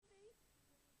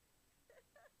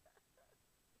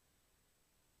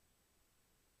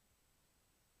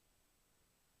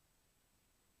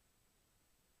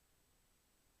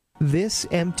This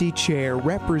empty chair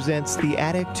represents the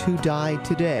addict who died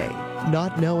today,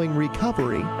 not knowing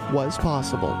recovery was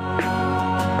possible.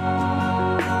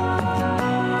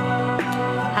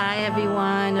 Hi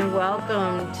everyone, and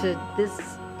welcome to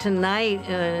tonight,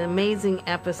 an amazing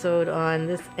episode on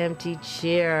this empty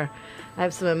chair. I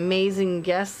have some amazing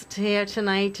guests here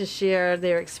tonight to share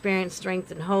their experience, strength,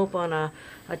 and hope on a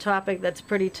topic that's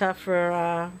pretty tough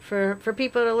for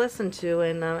people to listen to.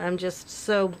 And I'm just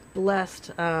so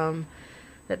blessed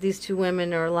that these two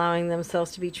women are allowing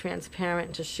themselves to be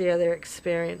transparent, to share their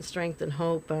experience, strength, and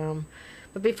hope.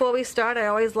 But before we start, I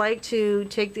always like to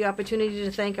take the opportunity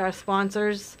to thank our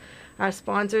sponsors. Our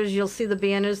sponsors, you'll see the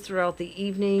banners throughout the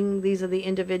evening. These are the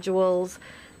individuals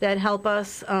that help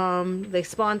us. They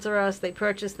sponsor us, they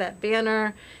purchase that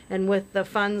banner, and with the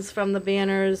funds from the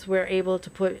banners, we're able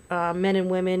to put men and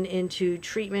women into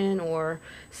treatment or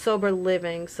sober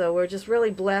living. So we're just really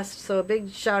blessed. So a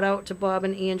big shout out to Bob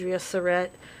and Andrea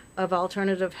Surrett of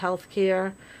Alternative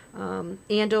Healthcare,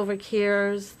 Andover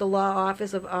Cares, the Law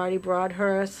Office of Artie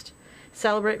Broadhurst,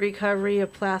 Celebrate Recovery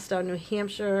of Plastow, New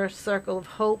Hampshire, Circle of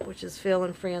Hope, which is Phil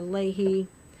and Fran Leahy.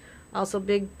 Also,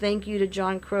 big thank you to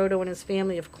John Croto and his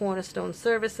family of Cornerstone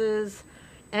Services,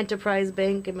 Enterprise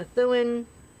Bank in Methuen,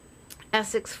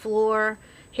 Essex Floor,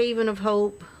 Haven of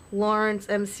Hope, Lawrence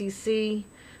MCC,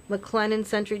 McLennan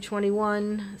Century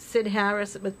 21, Sid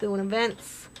Harris at Methuen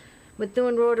Events,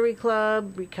 Methuen Rotary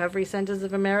Club, Recovery Centers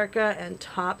of America, and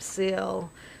Top Sale.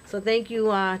 So thank you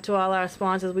to all our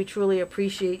sponsors. We truly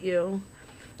appreciate you.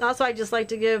 Also, I'd just like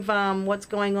to give what's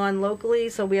going on locally.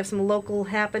 So we have some local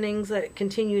happenings that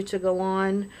continue to go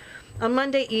on. On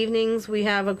Monday evenings, we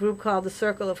have a group called the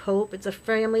Circle of Hope. It's a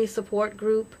family support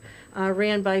group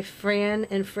ran by Fran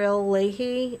and Phil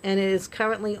Leahy, and it is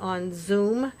currently on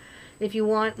Zoom. If you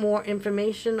want more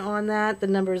information on that, the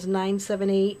number is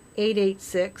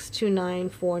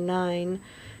 978-886-2949.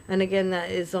 And again,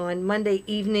 that is on Monday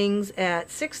evenings at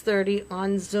 6:30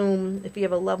 on Zoom. If you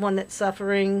have a loved one that's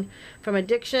suffering from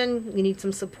addiction, you need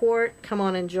some support, come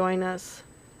on and join us.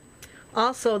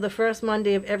 Also, the first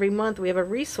Monday of every month, we have a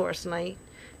resource night.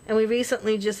 And we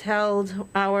recently just held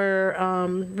our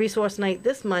resource night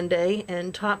this Monday,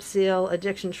 and Top Seal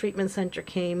Addiction Treatment Center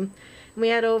came. And we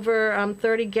had over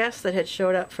 30 guests that had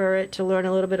showed up for it to learn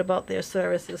a little bit about their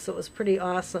services, so it was pretty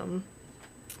awesome.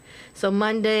 So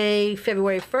Monday,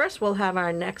 February 1st, we'll have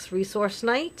our next resource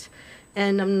night.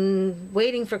 And I'm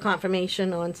waiting for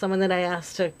confirmation on someone that I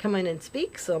asked to come in and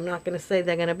speak. So I'm not going to say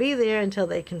they're going to be there until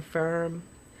they confirm.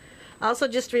 Also,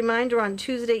 just a reminder, on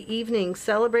Tuesday evening,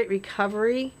 Celebrate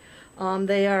Recovery.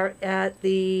 They are at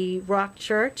the Rock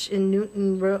Church in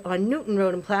on Newton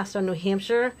Road in Plastow, New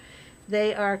Hampshire.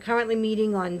 They are currently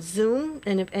meeting on Zoom.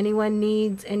 And if anyone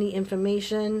needs any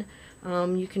information,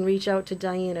 you can reach out to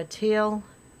Diana Teal.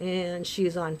 And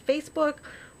she's on Facebook,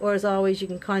 or as always, you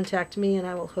can contact me and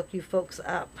I will hook you folks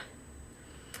up.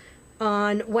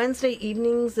 On Wednesday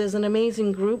evenings, there's an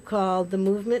amazing group called the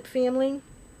Movement Family.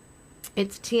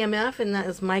 It's TMF, and that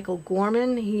is Michael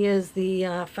Gorman. He is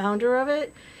the founder of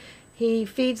it. He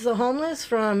feeds the homeless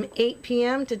from 8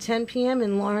 p.m. to 10 p.m.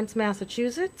 in Lawrence,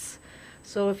 Massachusetts.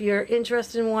 So if you're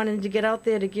interested in wanting to get out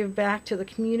there to give back to the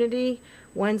community,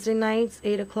 Wednesday nights,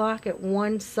 8 o'clock at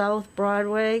 1 South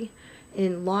Broadway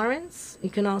in Lawrence. You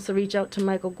can also reach out to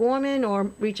Michael Gorman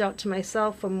or reach out to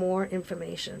myself for more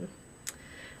information.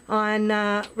 On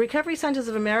Recovery Centers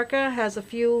of America has a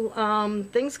few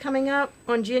things coming up.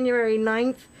 On January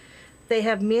 9th, they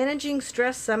have Managing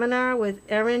Stress Seminar with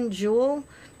Erin Jewell,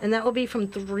 and that will be from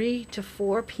 3 to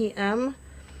 4 p.m.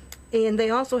 And they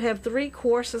also have 3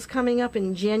 courses coming up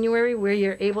in January where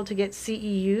you're able to get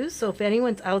CEUs. So if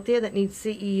anyone's out there that needs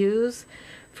CEUs,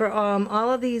 for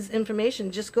all of these information,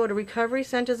 just go to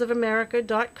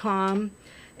recoverycentersofamerica.com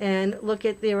and look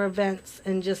at their events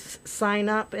and just sign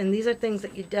up. And these are things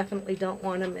that you definitely don't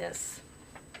want to miss.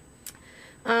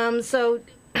 So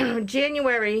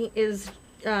January is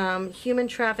Human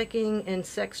Trafficking and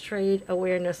Sex Trade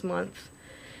Awareness Month.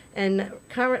 And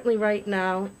currently right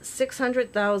now,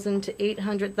 600,000 to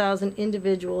 800,000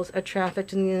 individuals are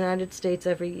trafficked in the United States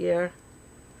every year.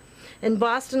 In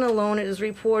Boston alone, it is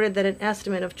reported that an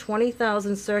estimate of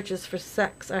 20,000 searches for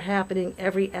sex are happening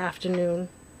every afternoon.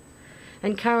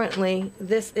 And currently,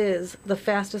 this is the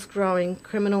fastest growing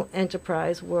criminal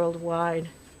enterprise worldwide.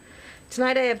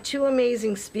 Tonight I have 2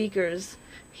 amazing speakers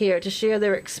here to share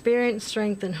their experience,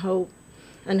 strength, and hope,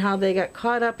 and how they got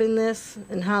caught up in this,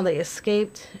 and how they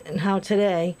escaped, and how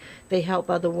today they help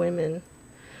other women.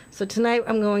 So tonight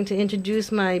I'm going to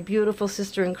introduce my beautiful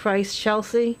sister in Christ,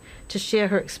 Chelsey, to share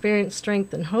her experience,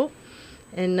 strength, and hope.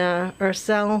 And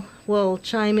Ursel will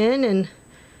chime in and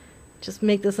just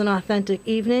make this an authentic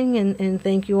evening, and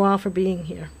thank you all for being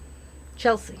here.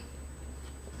 Chelsey.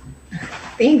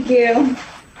 Thank you.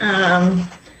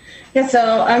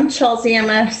 So I'm Chelsey. I'm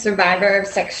a survivor of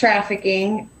sex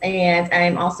trafficking, and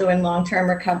I'm also in long-term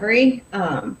recovery.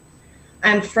 I'm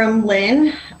from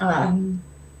Lynn.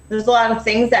 There's a lot of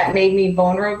things that made me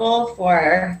vulnerable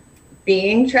for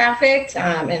being trafficked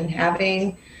and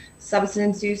having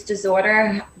substance use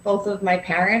disorder. Both of my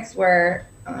parents were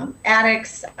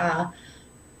addicts.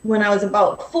 When I was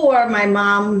about 4, my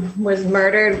mom was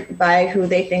murdered by who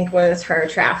they think was her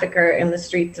trafficker in the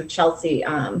streets of Chelsey.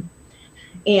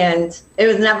 And it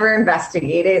was never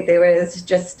investigated. There was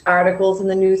just articles in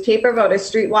the newspaper about a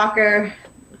streetwalker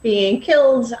being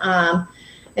killed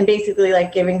and basically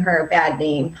like giving her a bad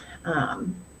name. I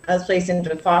was placed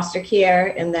into foster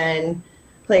care and then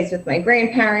placed with my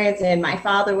grandparents, and my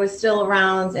father was still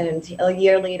around, and a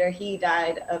year later he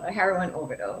died of a heroin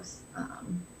overdose.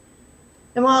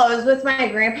 And while I was with my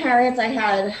grandparents, I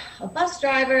had a bus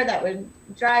driver that would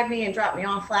drive me and drop me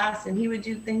off last, and he would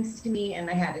do things to me. And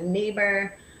I had a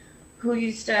neighbor who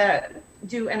used to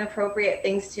do inappropriate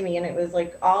things to me, and it was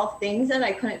like all things that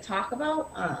I couldn't talk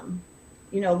about.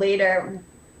 Later,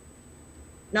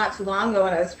 not too long ago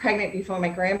when I was pregnant before my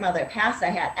grandmother passed, I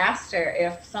had asked her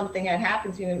if something had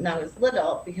happened to me when I was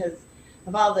little because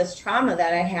of all this trauma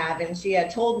that I have. And she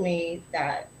had told me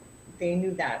that they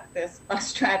knew that this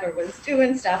bus driver was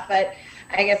doing stuff, but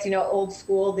I guess, old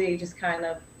school, they just kind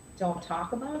of don't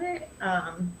talk about it.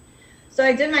 So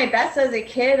I did my best as a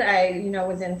kid. I,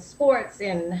 was in sports,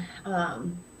 and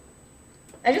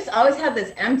I just always had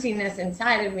this emptiness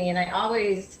inside of me, and I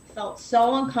always felt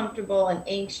so uncomfortable and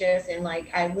anxious, and like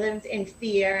I lived in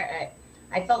fear.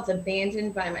 I felt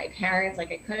abandoned by my parents.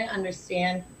 Like I couldn't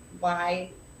understand why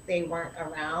they weren't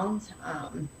around.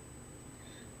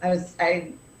 I was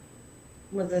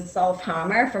a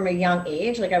self-harmer from a young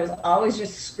age. Like I was always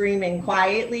just screaming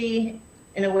quietly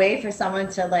in a way for someone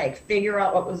to like figure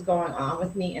out what was going on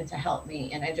with me and to help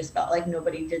me. And I just felt like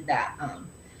nobody did that.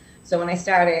 So when I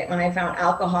found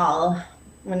alcohol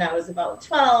when I was about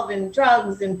 12 and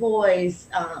drugs and boys,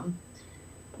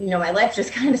 my life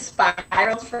just kind of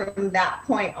spiraled from that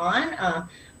point on.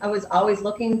 I was always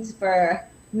looking for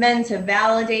men to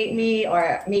validate me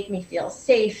or make me feel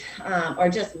safe or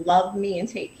just love me and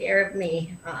take care of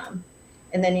me.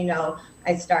 And then,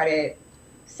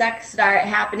 sex started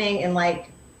happening and like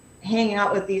hanging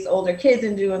out with these older kids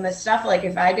and doing this stuff. Like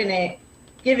if I didn't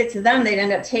give it to them, they'd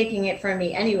end up taking it from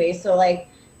me anyway. So like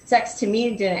sex to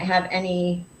me didn't have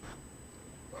any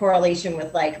correlation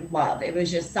with like love. It was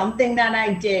just something that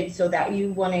I did so that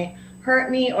you wouldn't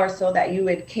hurt me or so that you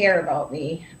would care about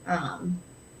me. I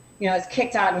was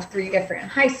kicked out of 3 different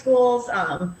high schools.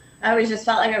 I always just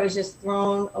felt like I was just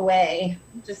thrown away,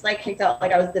 just like kicked out,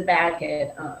 like I was the bad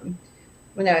kid.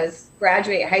 When I was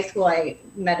graduating high school, I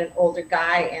met an older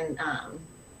guy, and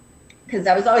because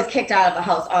I was always kicked out of the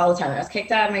house all the time. I was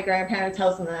kicked out of my grandparents'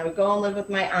 house, and then I would go and live with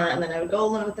my aunt, and then I would go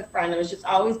live with a friend. I was just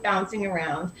always bouncing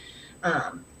around.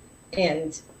 I'd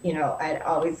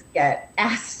always get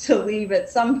asked to leave at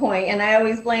some point, and I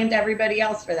always blamed everybody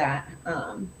else for that.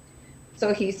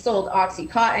 So he sold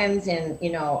Oxycontins, and,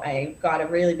 I got a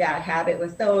really bad habit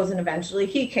with those, and eventually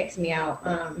he kicked me out.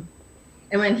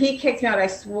 And when he kicked me out, I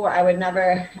swore I would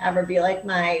never, ever be like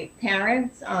my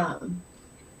parents.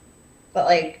 But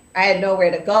like, I had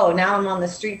nowhere to go. Now I'm on the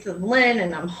streets of Lynn,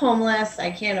 and I'm homeless.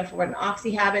 I can't afford an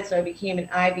Oxy habit, so I became an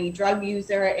IV drug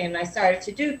user, and I started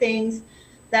to do things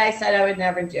that I said I would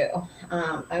never do.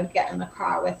 I would get in the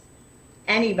car with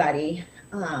anybody,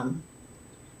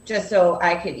 just so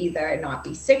I could either not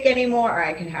be sick anymore, or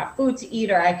I could have food to eat,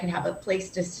 or I could have a place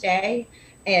to stay.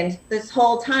 And this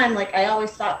whole time, like, I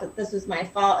always thought that this was my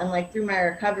fault. And like through my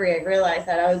recovery, I realized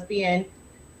that it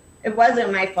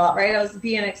wasn't my fault, right? I was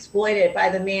being exploited by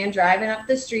the man driving up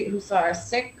the street who saw a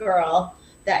sick girl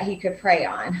that he could prey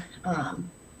on.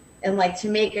 And like, to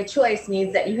make a choice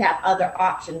means that you have other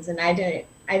options. And I didn't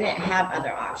have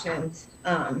other options.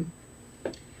 I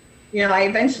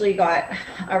eventually got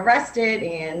arrested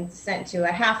and sent to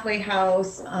a halfway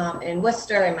house in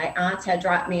Worcester, and my aunts had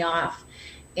dropped me off,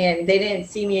 and they didn't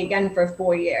see me again for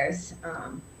 4 years.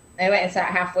 I went and sat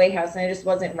halfway house, and I just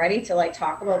wasn't ready to like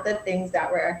talk about the things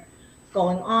that were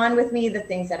going on with me, the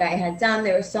things that I had done.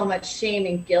 There was so much shame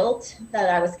and guilt that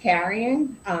I was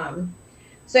carrying.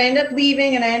 So I ended up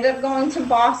leaving, and I ended up going to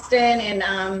Boston, and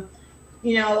I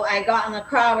got in the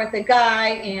car with a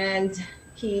guy, and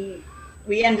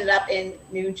we ended up in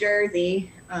New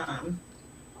Jersey.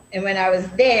 And when I was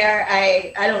there,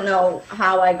 I don't know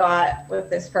how I got with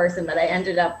this person, but I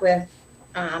ended up with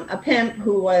a pimp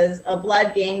who was a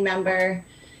blood gang member,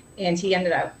 and he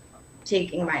ended up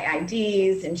taking my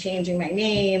IDs and changing my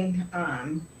name.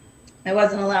 I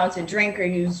wasn't allowed to drink or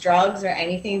use drugs or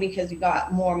anything because you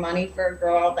got more money for a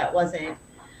girl that wasn't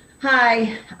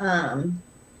high.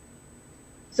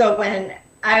 So when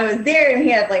I was there and he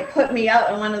had like put me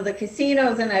out in one of the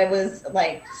casinos and I was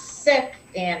like sick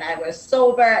and I was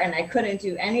sober and I couldn't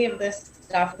do any of this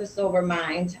stuff with a sober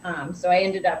mind. So I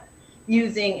ended up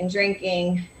using and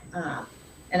drinking.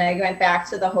 And I went back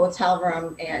to the hotel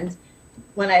room, and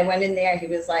when I went in there, he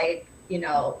was like, you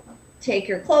know, take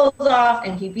your clothes off,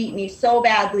 and he beat me so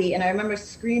badly. And I remember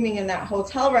screaming in that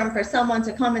hotel room for someone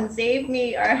to come and save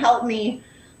me or help me,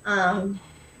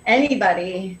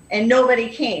 anybody, and nobody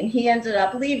came. He ended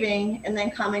up leaving and then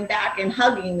coming back and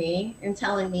hugging me and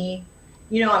telling me,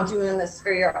 you know, I'm doing this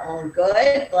for your own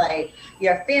good. Like,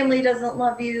 your family doesn't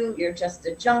love you. You're just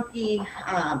a junkie.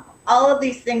 All of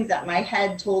these things that my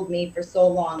head told me for so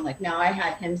long, like now I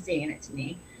had him saying it to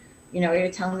me. You know, he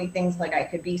would tell me things like I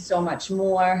could be so much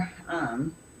more.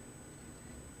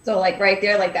 So like right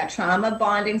there, like that trauma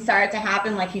bonding started to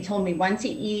happen. Like he told me when to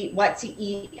eat, what to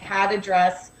eat, how to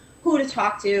dress, who to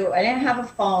talk to. I didn't have a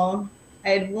phone. I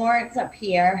had warrants up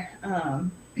here.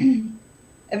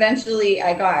 Eventually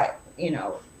I got, you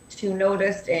know, to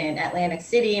noticed in Atlantic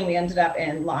City, and we ended up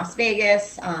in Las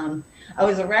Vegas. I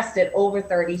was arrested over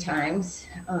 30 times.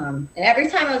 And every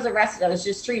time I was arrested, I was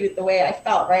just treated the way I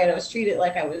felt, right? I was treated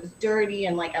like I was dirty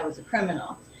and like I was a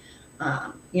criminal.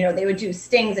 You know, they would do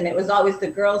stings, and it was always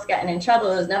the girls getting in trouble.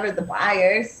 It was never the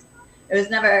buyers. It was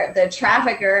never the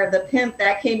trafficker, the pimp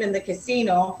that came in the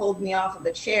casino, pulled me off of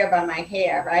the chair by my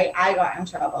hair, right? I got in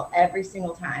trouble every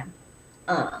single time.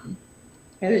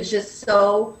 It was just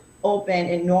so open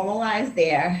and normalized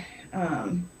there.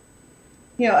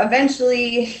 You know,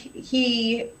 eventually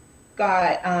he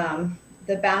got,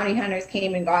 the bounty hunters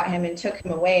came and got him and took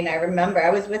him away. And I remember I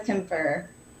was with him for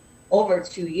over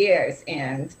 2 years,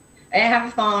 and I didn't have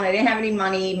a phone. I didn't have any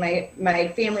money. My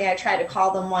family, I tried to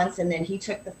call them once, and then he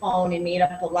took the phone and made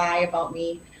up a lie about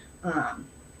me.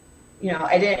 You know,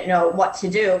 I didn't know what to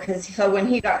do, because so when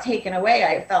he got taken away,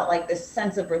 I felt like this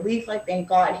sense of relief, like, thank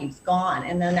God he's gone.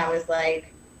 And then I was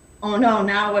like, oh no,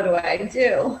 now what do I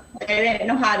do? Like, I didn't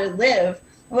know how to live.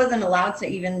 I wasn't allowed to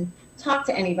even talk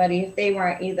to anybody if they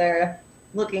weren't either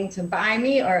looking to buy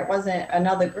me or it wasn't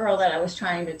another girl that I was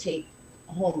trying to take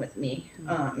home with me.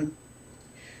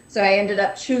 So I ended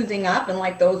up choosing up, and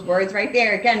like those words right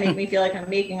there, again, make me feel like I'm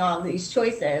making all these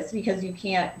choices, because you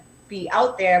can't be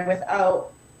out there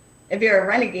without, if you're a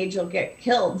renegade, you'll get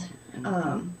killed.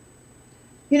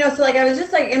 You know, so like I was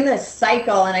just like in this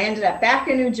cycle, and I ended up back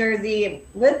in New Jersey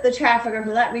with the trafficker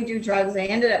who let me do drugs. I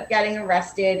ended up getting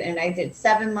arrested, and I did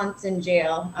 7 months in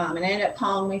jail. And I ended up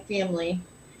calling my family,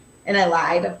 and I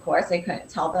lied, of course. I couldn't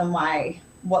tell them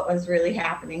what was really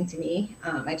happening to me.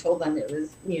 I told them it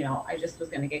was, you know, I just was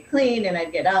going to get clean and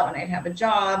I'd get out and I'd have a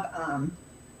job.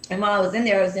 And while I was in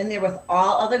there with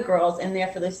all other girls in there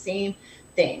for the same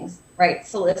things, right?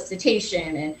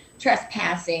 Solicitation and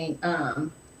trespassing.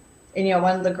 And, you know,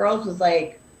 one of the girls was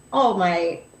like, oh,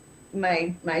 my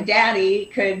daddy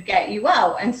could get you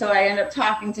out. And so I ended up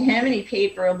talking to him, and he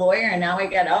paid for a lawyer, and now I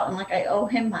get out, and like I owe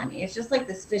him money. It's just like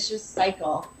this vicious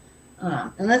cycle.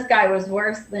 And this guy was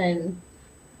worse than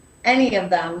any of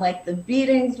them. Like, the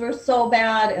beatings were so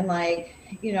bad, and like,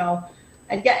 you know,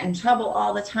 I'd get in trouble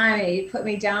all the time, and he'd put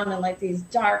me down in like these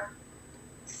dark,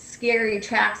 scary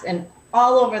tracks and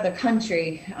all over the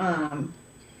country.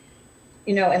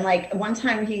 You know, and like one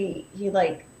time he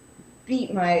like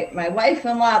beat my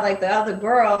wife-in-law, like the other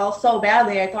girl, so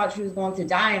badly I thought she was going to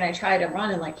die, and I tried to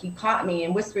run, and like he caught me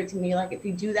and whispered to me, like, if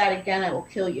you do that again, I will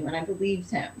kill you. And I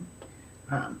believed him.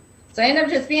 So I ended up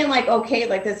just being like, okay,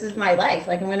 like this is my life.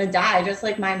 Like, I'm going to die just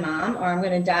like my mom, or I'm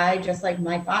going to die just like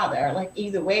my father. Like,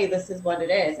 either way, this is what it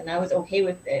is. And I was okay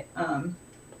with it.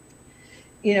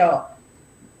 You know,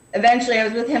 eventually I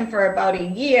was with him for about a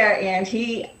year, and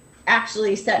he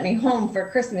actually sent me home for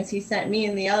Christmas. He sent me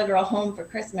and the other girl home for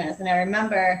Christmas. And I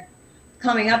remember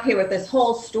coming up here with this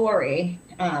whole story.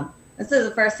 This is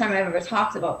the first time I've ever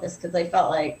talked about this, because I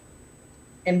felt like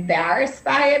embarrassed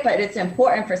by it, but it's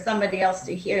important for somebody else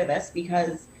to hear this,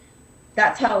 because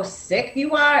that's how sick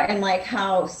you are and like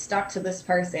how stuck to this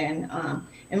person.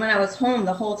 And when I was home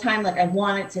the whole time, like I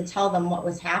wanted to tell them what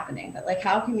was happening, but like,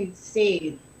 how can you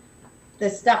say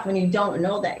this stuff when you don't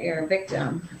know that you're a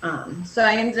victim? So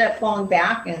I ended up going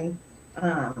back, and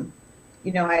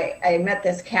you know, I met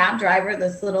this cab driver,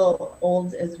 this little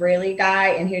old Israeli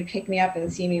guy, and he would pick me up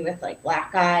and see me with like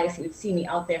black eyes. He would see me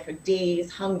out there for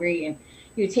days hungry, and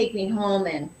he would take me home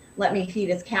and let me feed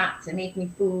his cats and make me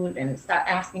food and start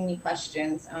asking me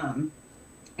questions.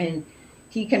 And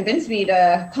he convinced me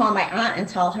to call my aunt and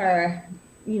tell her,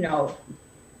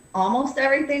 almost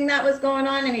everything that was going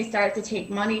on. And he started to take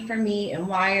money from me and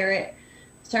wire it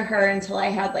to her until I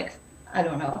had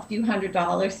a few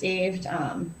 $100s saved.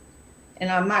 And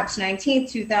on March 19th,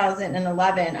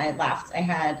 2011, I left. I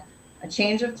had a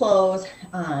change of clothes.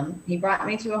 He brought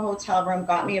me to a hotel room,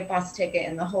 got me a bus ticket,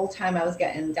 and the whole time I was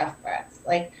getting death threats.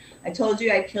 Like, I told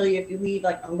you I'd kill you if you leave,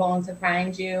 I'm going to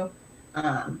find you.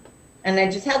 And I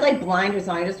just had blinders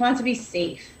on. I just wanted to be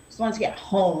safe. Just wanted to get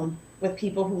home with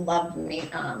people who loved me.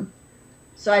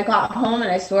 So I got home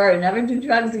and I swore I'd never do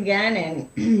drugs again.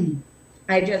 And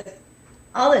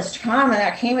all this trauma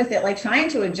that came with it, trying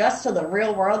to adjust to the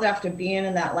real world after being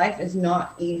in that life is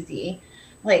not easy.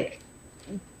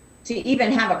 To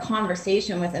even have a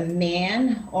conversation with a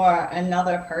man or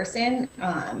another person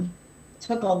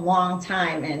took a long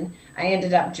time. And I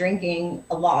ended up drinking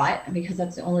a lot because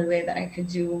that's the only way that I could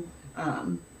do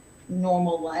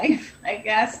normal life, I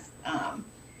guess.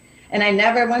 And I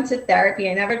never went to therapy.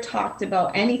 I never talked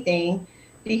about anything,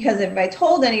 because if I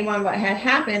told anyone what had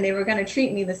happened, they were going to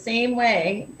treat me the same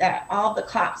way that all the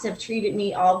cops have treated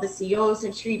me, all the COs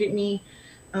have treated me.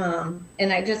 And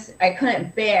I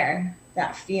couldn't bear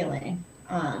that feeling.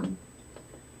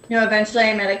 Eventually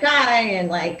I met a guy,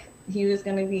 and he was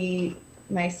going to be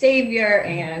my savior,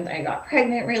 and I got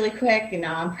pregnant really quick, and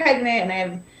now I'm pregnant, and I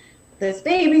have this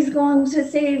baby's going to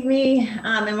save me.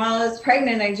 And while I was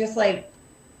pregnant, I just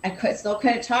still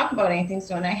couldn't talk about anything.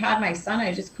 So when I had my son,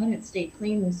 I just couldn't stay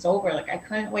clean and sober. I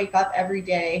couldn't wake up every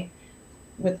day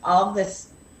with all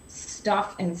this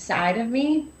stuff inside of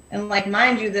me. And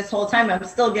mind you, this whole time I'm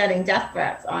still getting death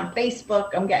threats on Facebook.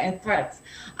 I'm getting threats.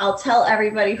 I'll tell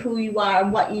everybody who you are,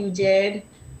 what you did.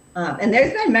 And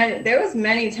there was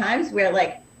many times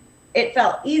where it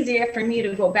felt easier for me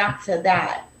to go back to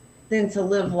that than to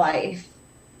live life,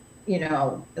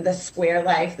 the square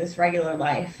life, this regular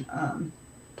life.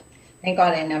 Thank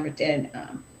God I never did.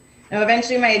 Now,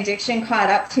 eventually my addiction caught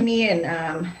up to me, and,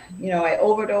 I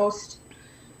overdosed,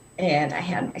 and I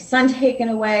had my son taken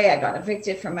away. I got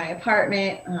evicted from my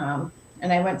apartment,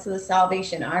 and I went to the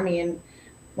Salvation Army. And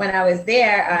when I was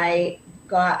there, I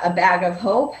got a bag of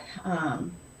hope,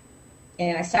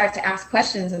 and I started to ask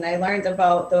questions, and I learned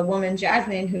about the woman,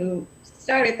 Jasmine, who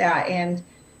started that. And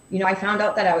I found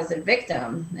out that I was a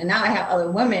victim, and now I have other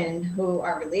women who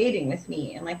are relating with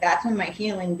me. And that's when my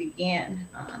healing began.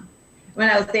 When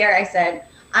I was there, I said,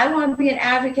 I want to be an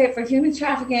advocate for human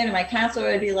trafficking. And my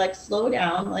counselor would be slow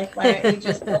down. Why don't you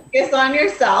just focus on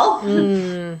yourself?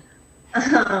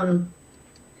 I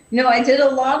did a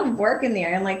lot of work in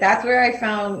there. And that's where I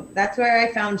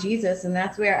found Jesus. And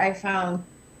that's where I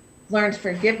learned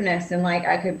forgiveness, and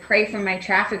I could pray for my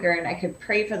trafficker, and I could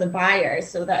pray for the buyers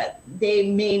so that they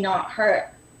may not hurt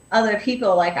other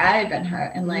people like I had been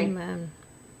hurt. And Amen.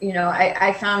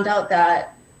 I found out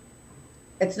that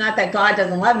it's not that God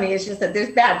doesn't love me, it's just that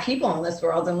there's bad people in this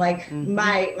world. And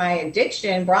my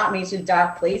addiction brought me to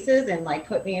dark places and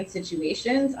put me in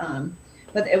situations,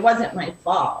 but it wasn't my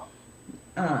fault.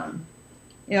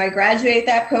 I graduated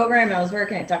that program. I was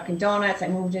working at Dunkin' Donuts. I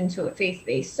moved into a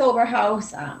faith-based sober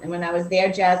house. And when I was there,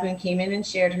 Jasmine came in and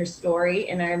shared her story.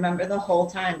 And I remember the whole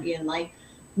time being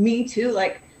me too,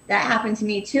 that happened to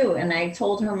me too. And I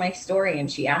told her my story, and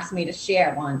she asked me to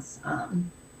share once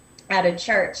at a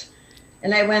church.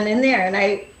 And I went in there, and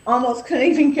I almost couldn't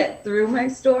even get through my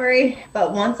story.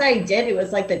 But once I did, it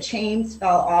was the chains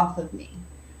fell off of me,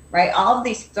 right? All of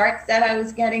these threats that I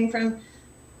was getting from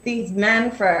these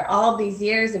men for all these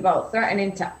years about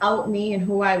threatening to out me and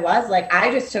who I was,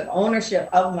 I just took ownership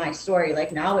of my story.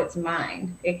 Now it's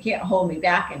mine. It can't hold me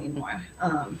back anymore.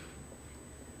 I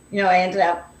ended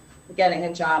up getting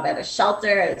a job at a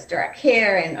shelter as direct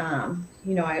care, and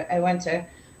I went to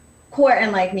court,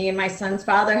 and me and my son's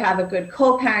father have a good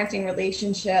co-parenting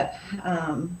relationship.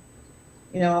 And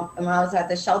when I was at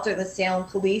the shelter, the Salem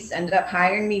police ended up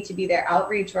hiring me to be their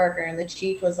outreach worker, and the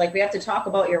chief was we have to talk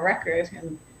about your record.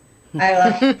 And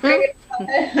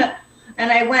I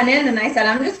and I went in and I said,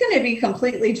 I'm just going to be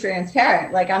completely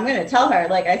transparent. I'm going to tell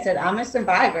her, I said, I'm a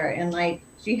survivor. And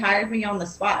she hired me on the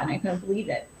spot, and I couldn't believe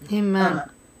it. Amen.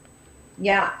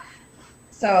 Yeah.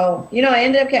 So, I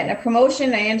ended up getting a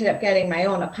promotion. I ended up getting my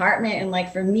own apartment.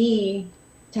 And for me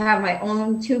to have my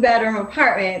own 2-bedroom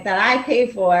apartment that I pay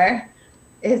for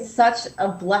is such a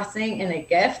blessing and a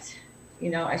gift.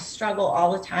 I struggle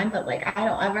all the time, but I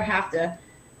don't ever have to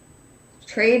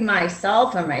trade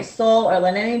myself or my soul or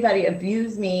let anybody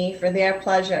abuse me for their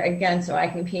pleasure again so I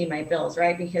can pay my bills,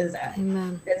 right? Because I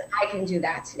can do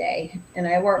that today, and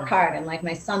I work hard, and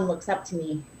my son looks up to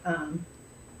me. I'm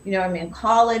in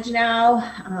college now.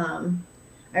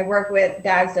 I work with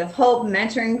Bags of Hope,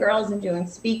 mentoring girls and doing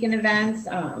speaking events.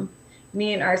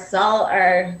 Me and Ursel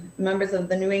are members of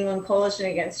the New England Coalition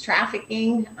Against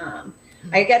Trafficking.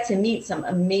 I get to meet some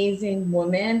amazing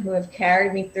women who have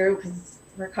carried me through, because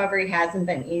recovery hasn't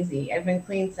been easy. I've been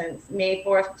clean since May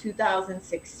 4th,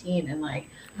 2016. And like,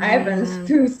 I've been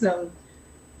through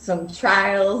some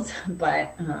trials,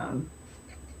 but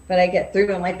I get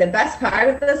through. And like, the best part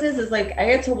of this is like, I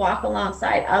get to walk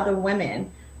alongside other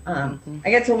women. I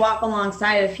get to walk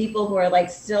alongside of people who are like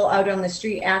still out on the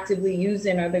street actively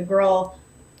using, or the girl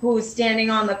who's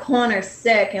standing on the corner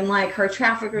sick and like her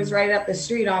trafficker's right up the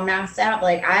street on Mass Ave.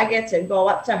 Like, I get to go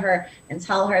up to her and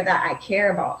tell her that I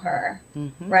care about her,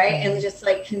 right? And just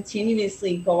like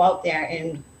continuously go out there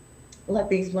and let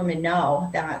these women know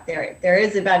that there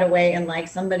is a better way, and like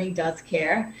somebody does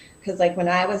care. Because like when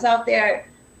I was out there,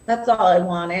 that's all I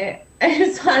wanted. I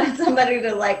just wanted somebody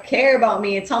to like care about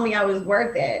me and tell me I was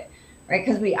worth it, right?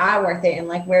 Because we are worth it, and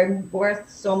like we're worth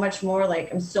so much more.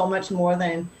 Like, I'm so much more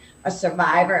than a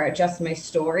survivor or just my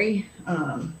story.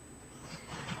 I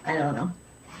don't know.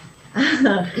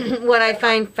 What I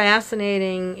find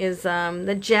fascinating is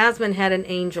that Jasmine had an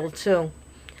angel too.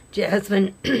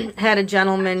 Jasmine had a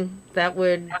gentleman that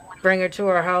would bring her to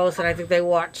her house, and I think they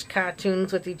watched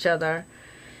cartoons with each other.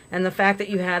 And the fact that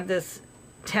you had this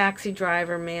taxi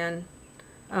driver man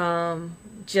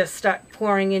just start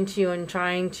pouring into you and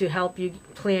trying to help you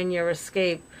plan your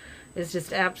escape is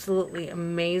just absolutely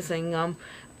amazing.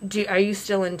 Are you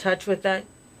still in touch with that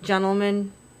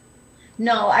gentleman?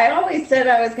 No, I always said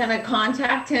I was going to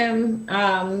contact him,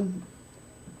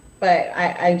 but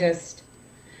I just,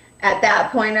 at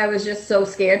that point, I was just so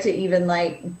scared to even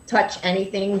like touch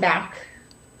anything back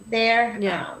there.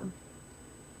 Yeah.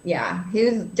 Yeah, he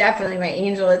was definitely my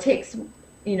angel. It takes,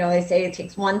 they say it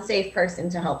takes one safe person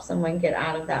to help someone get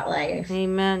out of that life.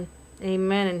 Amen.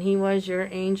 Amen. And he was your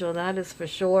angel, that is for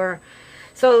sure.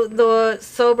 So the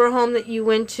sober home that you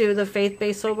went to, the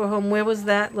faith-based sober home, where was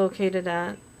that located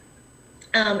at?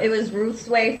 It was Ruth's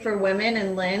Way for Women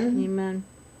in Lynn. Amen.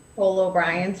 Paul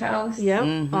O'Brien's house.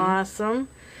 Yep. Awesome.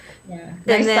 Yeah.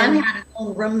 My son had his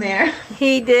own room there.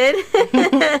 He did?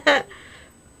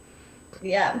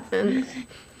 Yeah.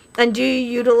 And do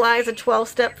you utilize a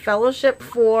 12-step fellowship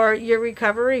for your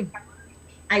recovery?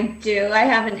 I do. I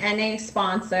have an NA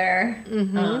sponsor.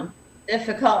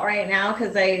 Difficult right now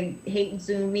because I hate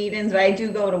Zoom meetings, but I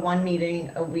do go to one meeting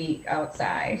a week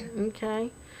outside.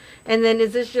 Okay. And then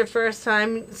is this your first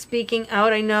time speaking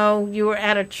out? I know you were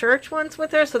at a church once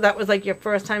with her, so that was like your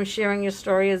first time sharing your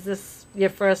story. Is this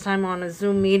your first time on a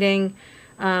Zoom meeting,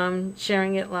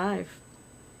 sharing it live?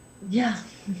 Yeah.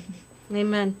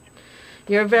 Amen.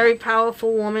 You're a very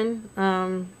powerful woman.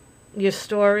 Your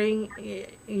story,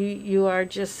 you are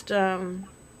just,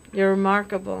 you're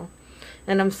remarkable.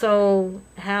 And I'm so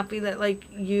happy that like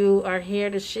you are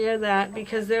here to share that,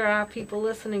 because there are people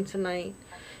listening tonight,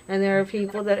 and there are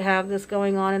people that have this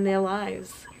going on in their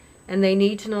lives, and they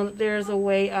need to know that there is a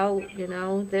way out,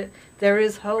 that there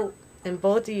is hope, and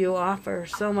both of you offer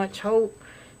so much hope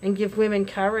and give women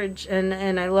courage.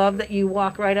 And I love that you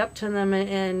walk right up to them,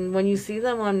 and when you see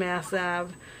them on Mass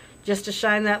Ave, just to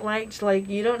shine that light, like,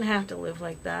 you don't have to live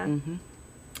like that.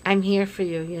 I'm here for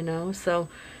you, so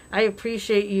I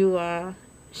appreciate you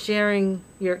sharing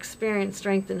your experience,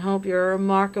 strength, and hope. You're a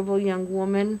remarkable young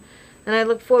woman, and I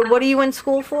look forward. What are you in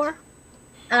school for?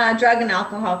 Drug and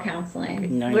alcohol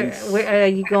counseling. Nice. Where are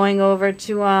you going over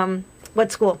to?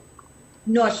 What school?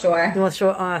 North Shore. North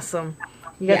Shore, awesome.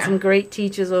 You got some great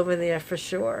teachers over there for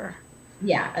sure.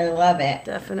 Yeah, I love it.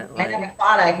 Definitely. I never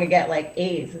thought I could get like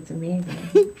A's. It's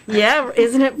amazing. Yeah,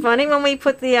 isn't it funny when we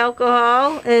put the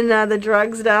alcohol and the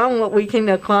drugs down, what we can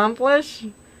accomplish?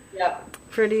 Yep.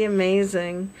 Pretty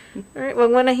amazing. All right, well,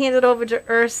 I'm going to hand it over to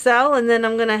Ursel, and then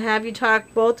I'm going to have you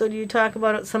both of you talk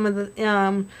about some of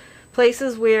the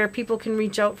places where people can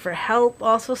reach out for help.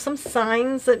 Also, some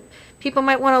signs that people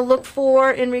might want to look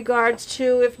for in regards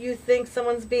to if you think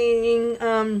someone's being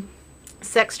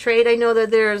sex trade. I know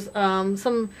that there's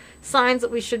some signs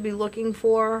that we should be looking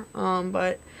for,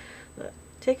 but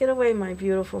take it away, my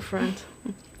beautiful friend.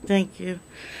 Thank you.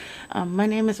 My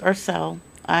name is Ursel.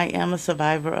 I am a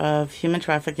survivor of human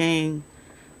trafficking,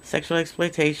 sexual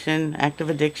exploitation, active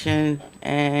addiction,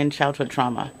 and childhood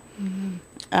trauma.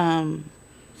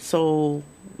 So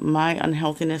my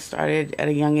unhealthiness started at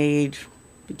a young age,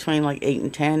 between like 8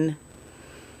 and 10.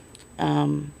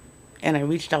 And I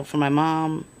reached out for my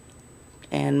mom,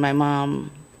 and my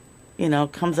mom,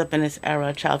 comes up in this era,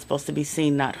 a child's supposed to be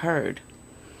seen, not heard.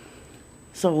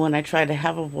 So when I tried to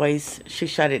have a voice, she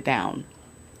shut it down.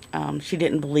 She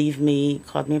didn't believe me,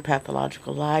 called me a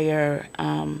pathological liar.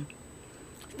 And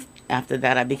after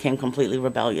that, I became completely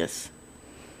rebellious.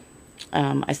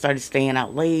 I started staying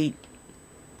out late.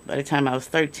 By the time I was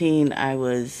 13, I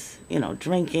was,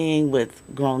 drinking with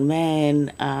grown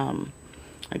men.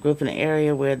 I grew up in an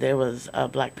area where there was a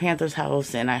Black Panther's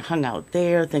house, and I hung out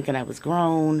there thinking I was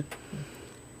grown.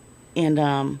 And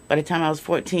by the time I was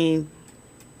 14,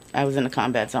 I was in a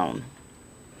combat zone.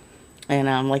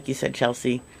 And like you said,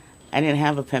 Chelsey, I didn't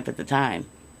have a pimp at the time.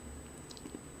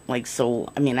 I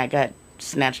got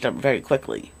snatched up very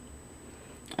quickly.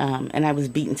 And I was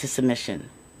beaten to submission.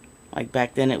 Like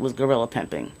back then, it was guerrilla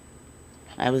pimping.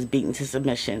 I was beaten to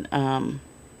submission. And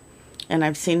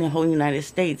I've seen the whole United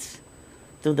States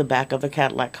through the back of a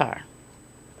Cadillac car.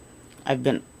 I've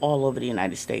been all over the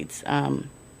United States. And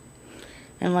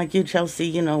like you,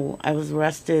 Chelsey, I was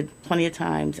arrested plenty of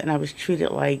times, and I was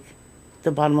treated like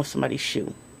the bottom of somebody's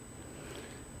shoe.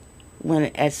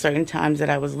 When at certain times that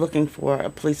I was looking for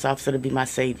a police officer to be my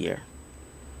savior,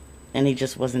 and he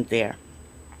just wasn't there.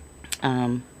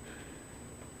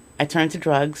 I turned to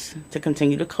drugs to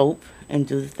continue to cope and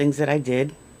do the things that I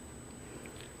did.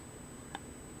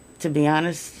 To be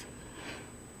honest,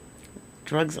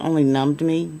 drugs only numbed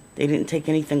me. They didn't take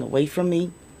anything away from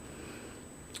me.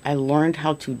 I learned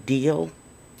how to deal.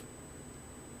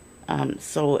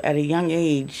 So at a young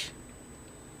age,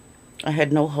 I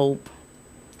had no hope.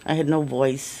 I had no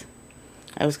voice.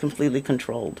 I was completely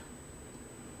controlled.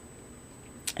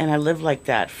 And I lived like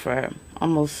that for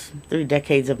almost 3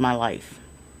 decades of my life.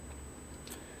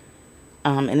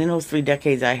 And in those 3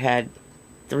 decades, I had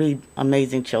 3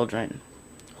 amazing children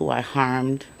who I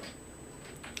harmed,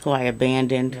 who I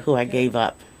abandoned, who I gave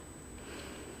up.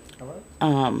 Hello? Do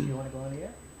you want to go on the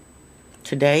air?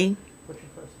 Today, What's your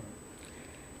first name?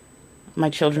 my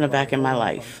children are back in my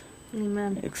life,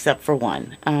 Amen. except for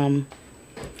one.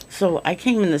 So I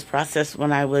came in this process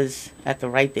when I was at the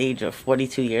ripe age of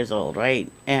 42 years old,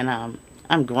 right? And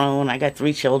I'm grown. I got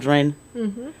 3 children.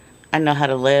 Mm-hmm. I know how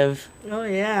to live. Oh,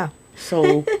 yeah.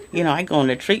 So, I go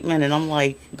into treatment, and I'm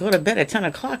like, go to bed at 10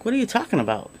 o'clock. What are you talking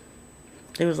about?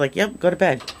 They was like, yep, go to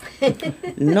bed.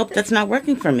 Nope, that's not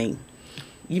working for me.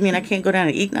 You mean I can't go down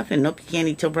and eat nothing? Nope, you can't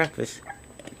eat till breakfast.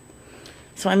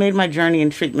 So I made my journey in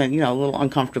treatment, a little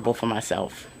uncomfortable for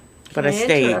myself. But I Can I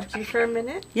stayed. interrupt you for a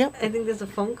minute? Yep. I think there's a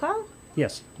phone call.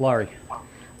 Yes, Laurie.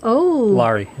 Oh.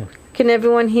 Laurie. Can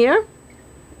everyone hear?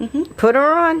 Mm-hmm. Put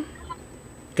her on.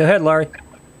 Go ahead, Laurie.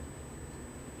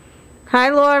 Hi,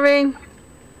 Laurie.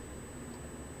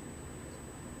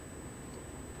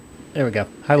 There we go.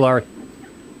 Hi, Laurie.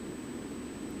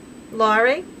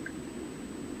 Laurie?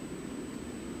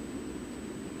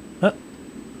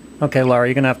 Okay, Laurie,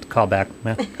 you're going to have to call back.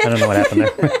 I don't know what happened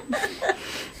there.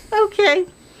 Okay.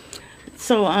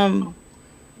 So,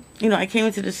 I came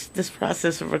into this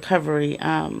process of recovery,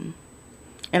 and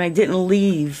I didn't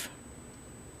leave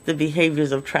the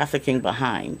behaviors of trafficking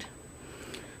behind.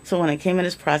 So when I came in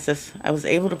this process, I was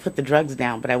able to put the drugs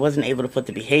down, but I wasn't able to put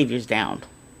the behaviors down.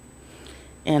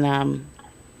 And,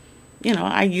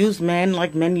 I used men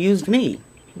like men used me.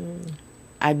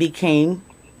 I became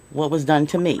what was done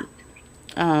to me.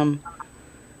 And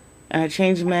I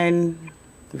changed men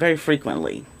very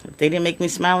frequently. If they didn't make me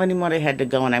smile anymore, they had to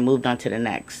go, and I moved on to the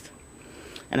next.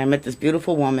 And I met this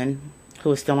beautiful woman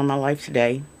who is still in my life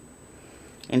today,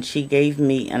 and she gave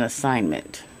me an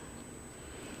assignment,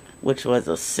 which was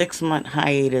a 6-month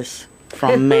hiatus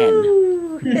from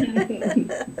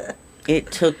men. It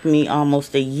took me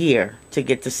almost a year to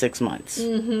get to 6 months.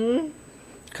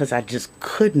 Because I just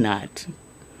could not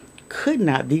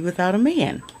be without a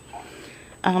man.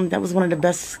 That was one of the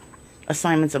best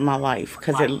assignments of my life,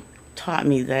 because it taught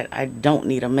me that I don't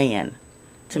need a man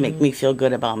to make me feel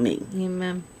good about me.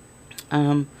 Amen.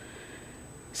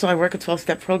 So I work a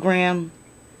 12-step program.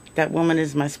 That woman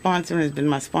is my sponsor and has been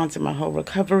my sponsor my whole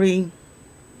recovery.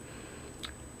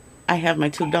 I have my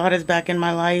 2 daughters back in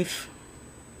my life.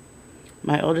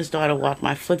 My oldest daughter walked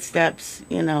my footsteps.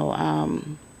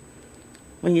 When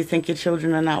you think your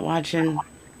children are not watching,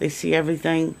 they see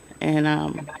everything. And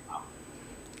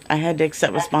I had to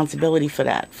accept responsibility for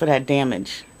that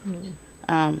damage.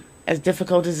 As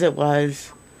difficult as it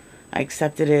was, I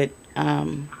accepted it.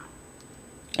 And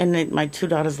then my 2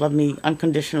 daughters love me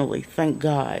unconditionally, thank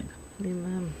God.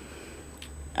 Amen.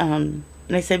 And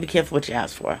they say, be careful what you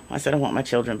ask for. I said, I want my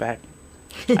children back.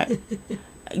 I'm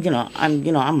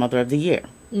Mother of the Year.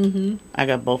 Mm-hmm. I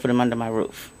got both of them under my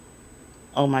roof.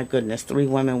 Oh my goodness, 3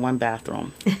 women, 1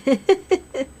 bathroom.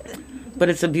 But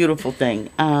it's a beautiful thing.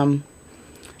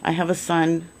 I have a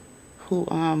son who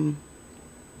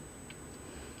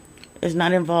is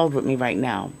not involved with me right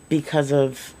now because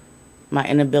of my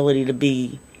inability to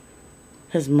be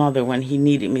his mother when he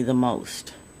needed me the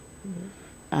most.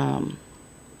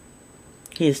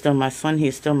 He is still my son. He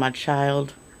is still my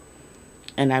child.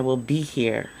 And I will be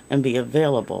here and be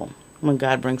available when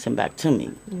God brings him back to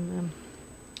me. Amen.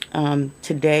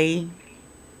 Today,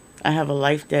 I have a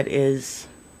life that is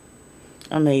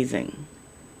amazing.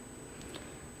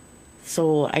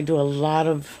 So I do a lot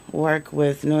of work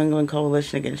with New England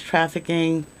Coalition Against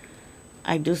Trafficking.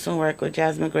 I do some work with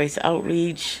Jasmine Grace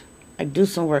Outreach. I do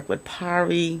some work with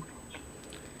PARI.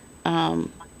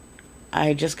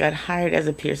 I just got hired as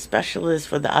a peer specialist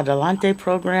for the Adelante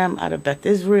program out of Beth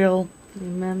Israel.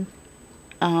 Amen.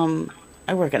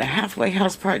 I work at a halfway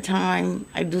house part-time.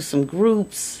 I do some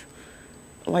groups.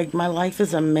 Like, my life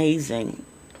is amazing.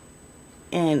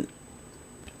 And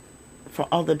for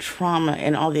all the trauma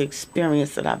and all the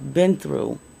experience that I've been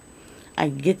through, I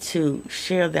get to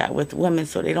share that with women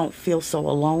so they don't feel so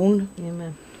alone.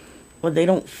 Amen. Or they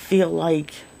don't feel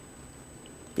like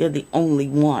they're the only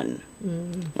one.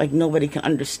 Like nobody can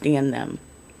understand them.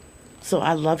 So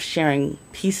I love sharing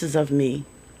pieces of me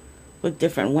with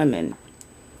different women.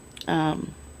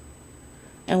 And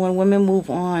when women move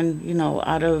on,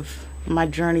 out of my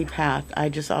journey path, I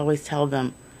just always tell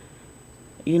them,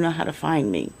 you know how to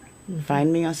find me.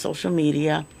 Find me on social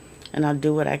media, and I'll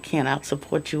do what I can. I'll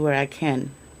support you where I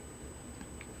can.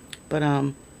 But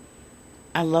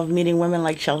I love meeting women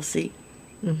like Chelsey.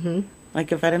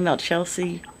 Like, if I didn't met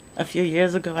Chelsey a few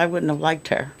years ago, I wouldn't have liked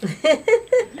her.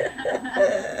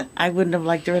 I wouldn't have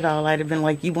liked her at all. I'd have been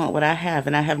like, you want what I have,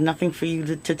 and I have nothing for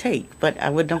you to take. But I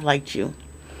wouldn't have liked you.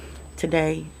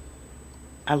 Today,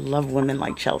 I love women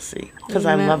like Chelsey because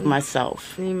I love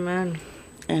myself. Amen.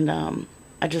 And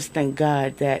I just thank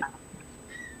God that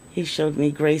he showed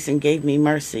me grace and gave me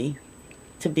mercy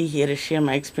to be here to share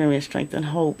my experience, strength, and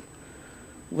hope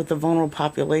with the vulnerable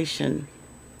population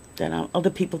that other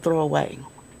people throw away.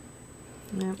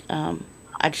 Yep.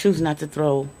 I choose not to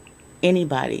throw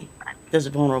anybody that's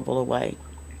vulnerable away.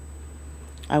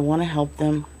 I want to help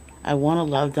them. I want to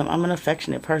love them. I'm an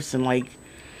affectionate person. Like,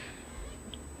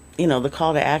 the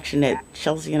call to action that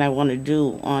Chelsey and I want to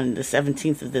do on the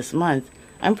 17th of this month,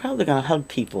 I'm probably going to hug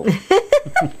people.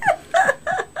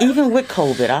 Even with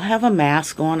COVID, I'll have a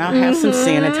mask on. I'll have some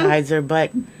sanitizer.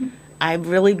 But I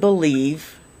really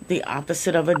believe the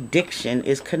opposite of addiction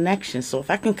is connection. So if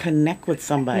I can connect with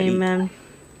somebody, Amen.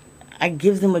 I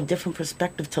give them a different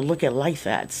perspective to look at life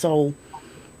at. So,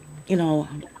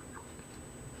 I'm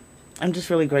just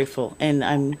really grateful. And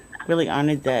I'm really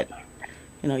honored that,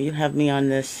 you have me on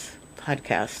this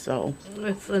podcast. So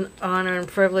It's an honor and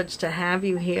privilege to have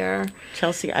you here.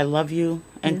 Chelsey, I love you.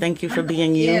 And thank you for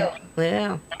being you.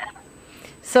 Yeah.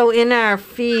 So in our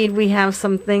feed, we have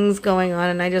some things going on,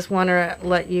 and I just want to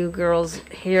let you girls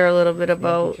hear a little bit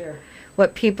about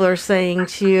what people are saying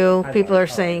to you. People are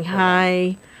saying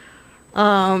hi.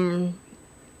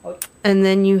 And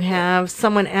then you have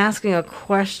someone asking a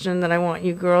question that I want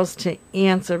you girls to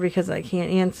answer because I can't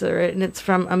answer it. And it's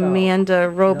from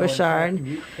Amanda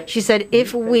Robichard. She said,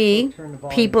 if we,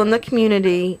 people in the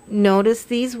community, notice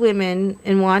these women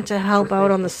and want to help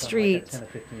out on the streets,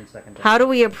 how do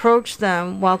we approach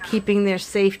them while keeping their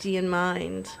safety in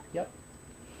mind? Yep.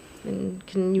 And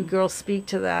can you girls speak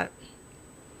to that?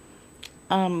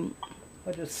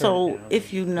 So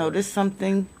if you notice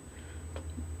something,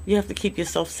 you have to keep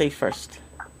yourself safe first.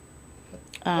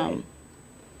 You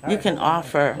can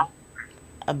offer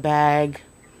a bag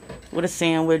with a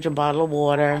sandwich, a bottle of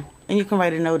water, and you can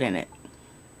write a note in it.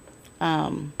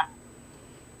 And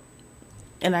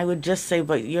I would just say,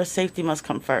 but your safety must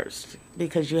come first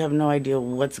because you have no idea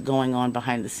what's going on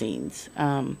behind the scenes.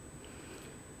 But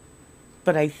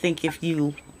I think if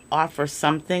you offer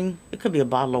something, it could be a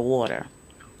bottle of water,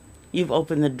 you've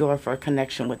opened the door for a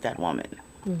connection with that woman.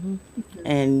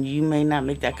 And you may not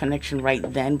make that connection right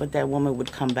then, but that woman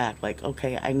would come back like,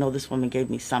 okay, I know this woman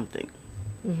gave me something.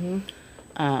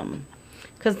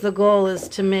 Because the goal is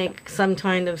to make some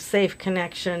kind of safe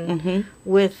connection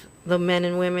with the men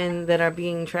and women that are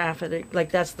being trafficked.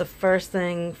 Like, that's the first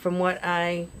thing from what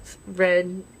I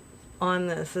read on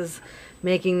this, is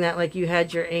making that, like, you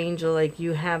had your angel, like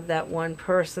you have that one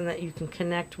person that you can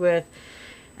connect with.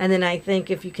 And then I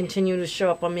think if you continue to show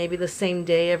up on maybe the same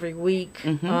day every week,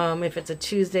 if it's a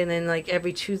Tuesday, and then like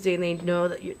every Tuesday, and they know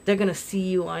that they're going to see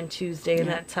you on Tuesday, and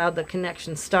that's how the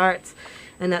connection starts,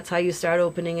 and that's how you start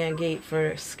opening a gate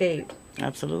for escape.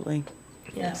 Absolutely.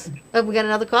 Yes. Oh, we got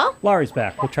another call? Laurie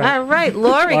back. We'll try. All right,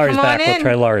 Laurie, Laurie's come on back. in. We'll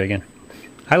try Laurie again.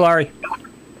 Hi, Laurie.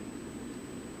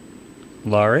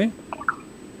 Laurie?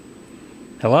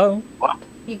 Hello?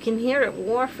 You can hear it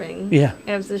wharfing. Yeah.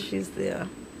 As if she's there.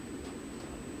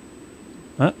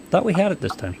 Thought we had it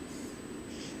this time.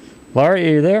 Laurie,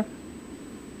 are you there?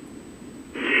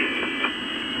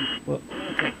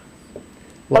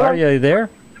 Laurie, are you there?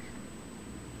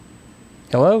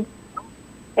 Hello?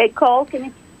 Hey, Cole,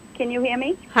 can you hear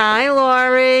me? Hi,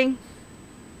 Lori.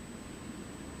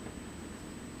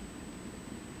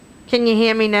 Can you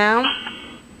hear me now?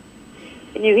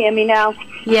 Can you hear me now?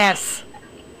 Yes.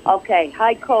 Okay.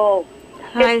 Hi, Cole.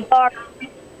 Hi.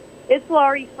 It's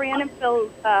Laurie, Fran, and Phil.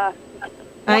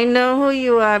 I know who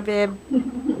you are, babe.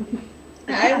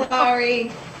 Hi, Laurie.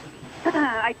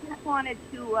 I just wanted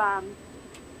to,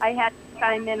 I had to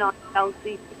chime in on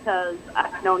Chelsey because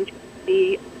I've known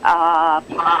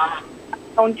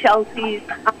Chelsea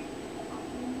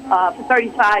for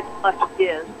 35 plus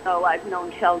years. So I've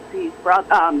known Chelsea's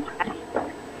brother.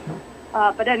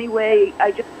 But anyway,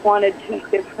 I just wanted to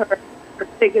give her a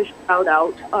bigger shout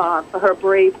out for her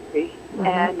bravery. Mm-hmm.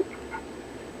 And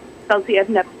Chelsea, I've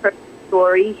never heard the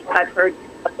story. I've heard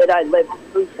of it. I lived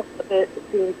through some of it,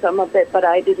 seen some of it, but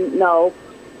I didn't know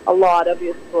a lot of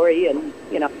your story, and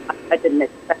I didn't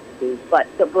expect to. But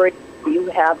the bravery you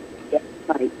have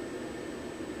tonight,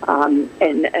 and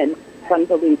it's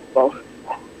unbelievable.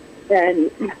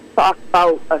 And you talk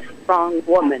about a strong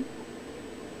woman.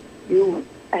 You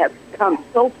have come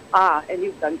so far, and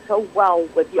you've done so well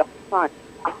with your son.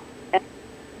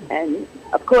 And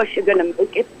of course, you're going to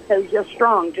make it because you're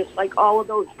strong, just like all of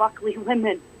those Buckley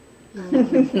women.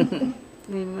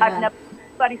 Mm-hmm. I've never seen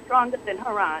anybody stronger than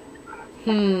her aunt.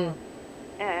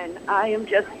 And I am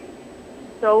just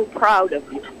so proud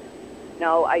of you.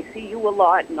 I see you a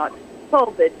lot, not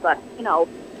COVID, but,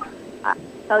 I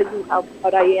tell you how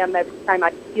proud I am every time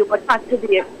I see you, but not to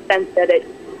the extent that it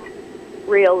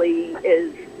really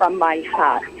is from my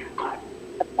heart. I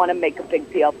don't want to make a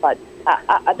big deal, but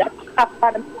that's tough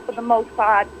part of me for the most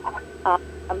part.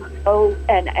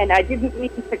 And I didn't mean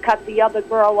to cut the other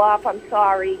girl off. I'm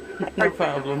sorry. No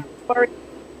problem.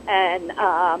 And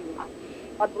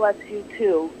God bless you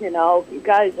too. You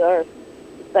guys are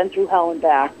been through hell and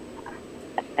back,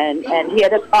 and here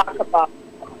to talk about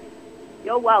it.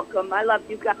 You're welcome. I love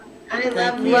you guys. I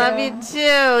love you. Love you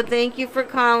too. Thank you for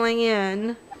calling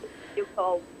in. You're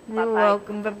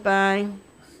welcome. Bye-bye.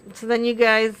 So then you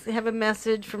guys have a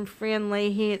message from Fran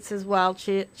Leahy. It says, wow,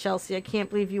 Chelsey, I can't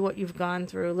believe what you've gone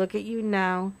through. Look at you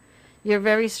now. You're a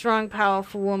very strong,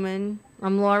 powerful woman.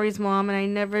 I'm Laurie's mom, and I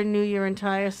never knew your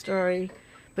entire story.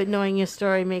 But knowing your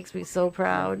story makes me so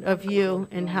proud of you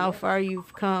and how far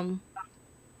you've come.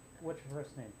 What's your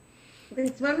first name?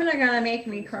 These women are going to make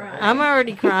me cry. I'm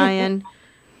already crying.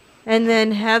 And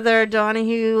then Heather,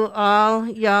 Donahue, all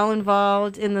y'all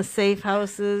involved in the safe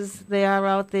houses. They are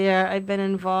out there. I've been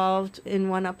involved in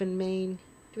one up in Maine.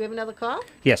 Do we have another call?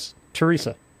 Yes,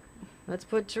 Teresa. Let's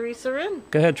put Teresa in.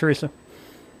 Go ahead, Teresa.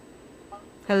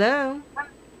 Hello.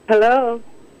 Hello.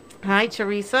 Hi,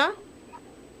 Teresa.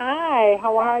 Hi,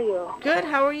 how are you? Good,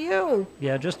 how are you?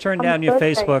 Yeah, just turn down your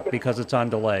Facebook because it's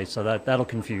on delay, so that'll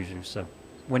confuse you. So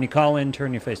when you call in,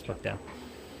 turn your Facebook down.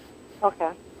 Okay.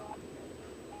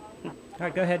 All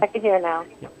right, go ahead. I can hear now.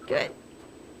 Yep. Good.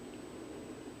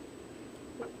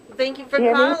 Thank you for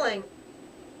calling.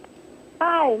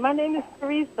 Hi, my name is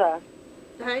Teresa.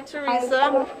 Hi,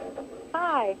 Teresa.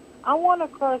 Hi. I want to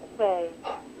first say,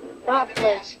 God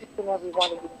bless each and every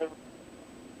one of you.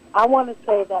 I want to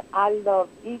say that I love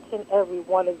each and every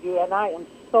one of you, and I am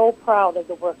so proud of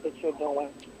the work that you're doing.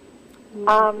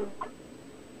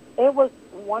 It was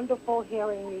wonderful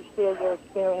hearing you share your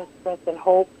experience, strength, and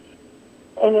hope.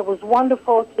 And it was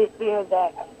wonderful to hear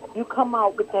that you come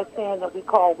out with that saying that we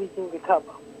call "We Do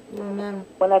Recover." Amen.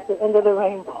 When at the end of the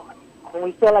rainbow, when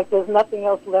we feel like there's nothing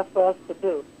else left for us to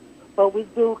do. But we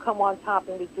do come on top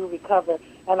and we do recover.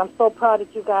 And I'm so proud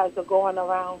that you guys are going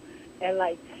around and,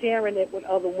 sharing it with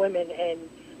other women and,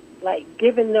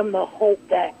 giving them the hope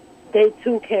that they,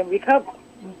 too, can recover.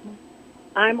 Mm-hmm.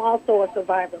 I'm also a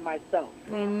survivor myself.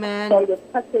 Amen. So you're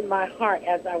touching my heart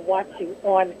as I watch you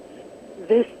on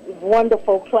this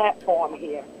wonderful platform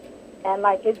here. And,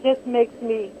 it just makes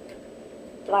me,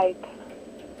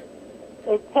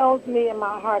 it tells me in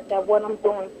my heart that what I'm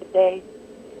doing today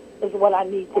is what I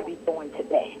need to be doing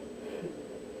today.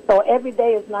 So every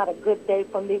day is not a good day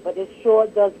for me, but it sure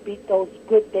does beat those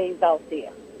good days out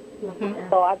there. Mm-hmm.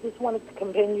 So I just wanted to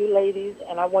commend you ladies,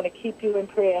 and I want to keep you in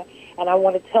prayer, and I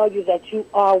want to tell you that you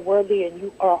are worthy and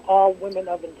you are all women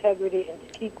of integrity, and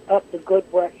to keep up the good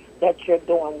work that you're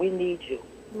doing. We need you.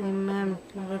 Amen.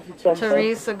 I love you too.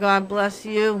 Teresa, God bless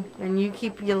you, and you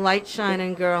keep your light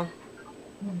shining, girl.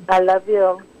 I love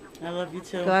you. I love you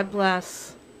too. God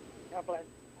bless. God bless.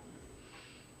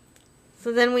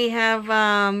 So then we have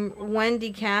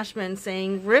Wendy Cashman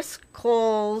saying, risk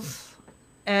calls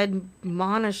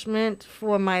admonishment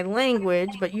for my language,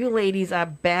 but you ladies are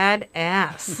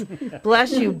badass.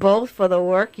 Bless you both for the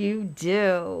work you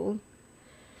do.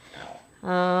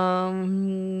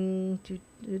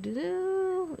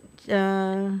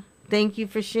 Thank you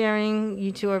for sharing.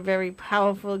 You two are very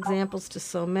powerful examples to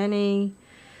so many.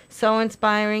 So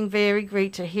inspiring. Very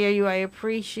great to hear you. I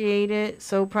appreciate it.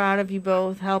 So proud of you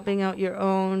both helping out your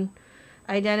own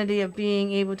identity of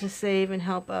being able to save and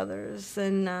help others.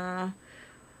 And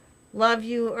love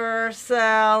you,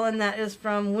 Ursel. And that is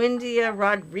from Windia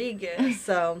Rodriguez.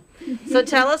 So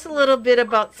tell us a little bit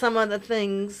about some of the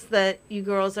things that you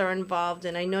girls are involved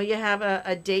in. I know you have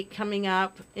a date coming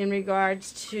up in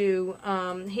regards to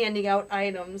handing out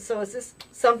items. So is this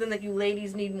something that you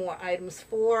ladies need more items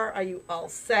for? Are you all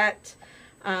set?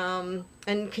 And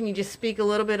can you just speak a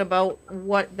little bit about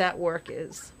what that work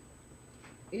is?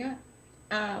 Yeah.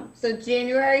 So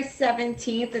January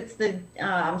 17th, it's the,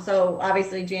 so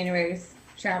obviously January's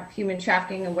Human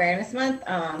Trafficking Awareness Month.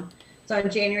 So on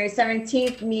January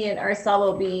 17th, me and Ursel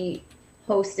will be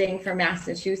hosting for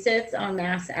Massachusetts on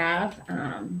Mass Ave.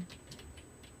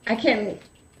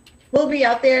 We'll be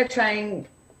out there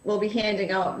we'll be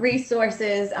handing out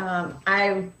resources.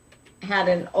 I've had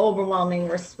an overwhelming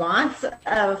response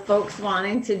of folks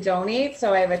wanting to donate.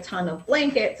 So I have a ton of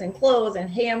blankets and clothes and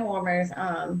hand warmers,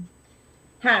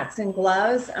 hats and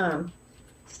gloves,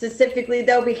 specifically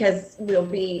though, because we'll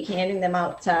be handing them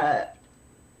out to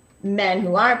men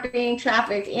who aren't being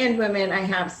trafficked and women. I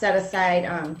have set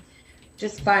aside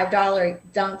just $5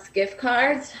 Dunks gift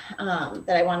cards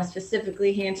that I want to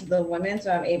specifically hand to the women.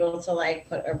 So I'm able to like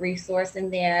put a resource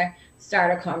in there,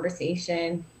 start a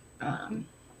conversation.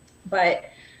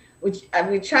 But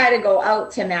we try to go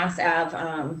out to Mass Ave,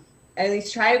 at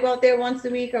least try to go out there once a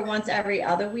week or once every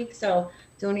other week. So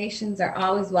donations are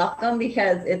always welcome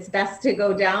because it's best to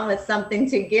go down with something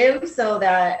to give so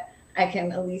that I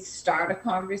can at least start a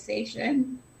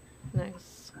conversation.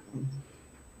 Nice.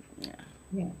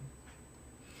 Yeah.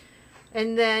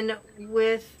 And then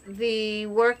with the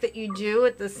work that you do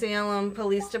at the Salem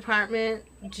Police Department,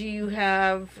 do you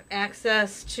have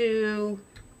access to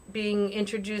being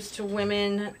introduced to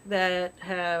women that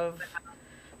have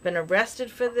been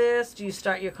arrested for this? Do you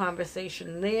start your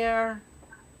conversation there?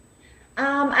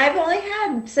 I've only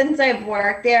had, since I've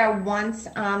worked there once,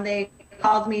 they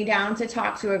called me down to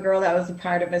talk to a girl that was a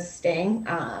part of a sting.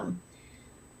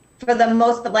 For the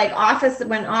most, like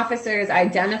when officers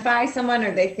identify someone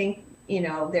or they think,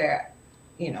 they're,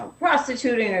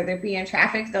 prostituting or they're being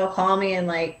trafficked, they'll call me and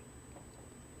like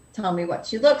tell me what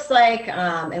she looks like.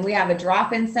 And we have a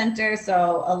drop-in center,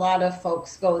 so a lot of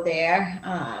folks go there.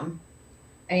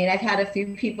 I've had a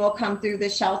few people come through the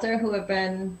shelter who have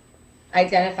been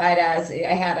identified as,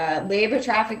 I had a labor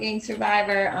trafficking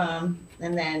survivor,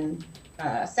 and then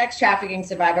a sex trafficking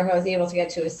survivor who I was able to get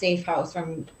to a safe house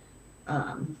from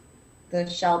the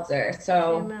shelter.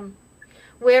 So, amen.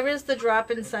 Where is the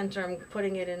drop-in center? I'm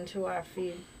putting it into our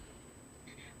feed.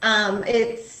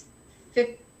 It's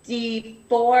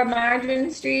 54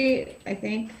 Margin Street, I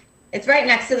think. It's right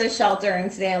next to the shelter in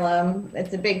Salem.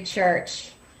 It's a big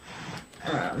church.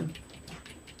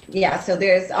 So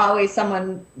there's always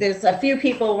there's a few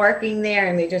people working there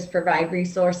and they just provide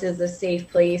resources, a safe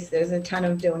place. There's a ton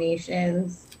of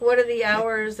donations. What are the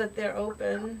hours that they're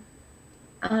open?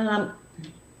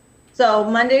 So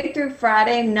Monday through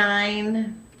Friday,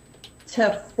 9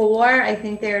 to 4. I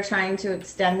think they're trying to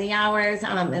extend the hours,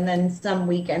 and then some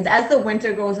weekends. As the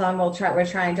winter goes on, we're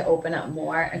trying to open up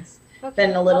more. It's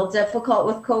been a little difficult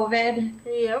with COVID.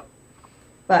 Yep.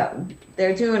 But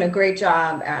they're doing a great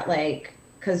job at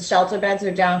because shelter beds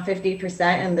are down 50%,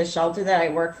 and the shelter that I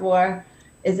work for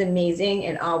is amazing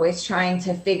and always trying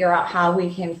to figure out how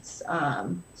we can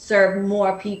serve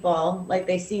more people. Like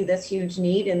they see this huge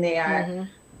need and they are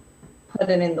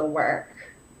putting in the work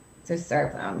to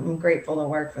serve them. I'm grateful to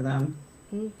work for them.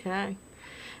 Okay.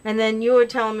 And then you were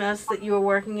telling us that you were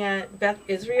working at Beth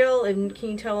Israel, and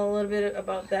can you tell a little bit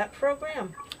about that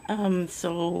program?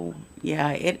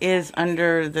 It is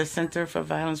under the Center for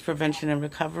Violence Prevention and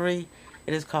Recovery.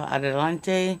 It is called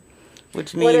Adelante,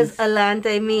 which means... What does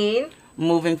Adelante mean?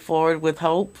 Moving forward with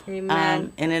hope.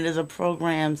 Amen. And it is a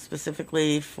program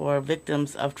specifically for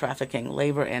victims of trafficking,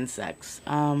 labor and sex.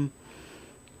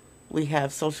 We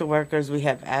have social workers, we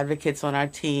have advocates on our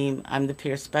team. I'm the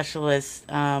peer specialist.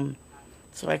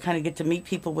 So I kind of get to meet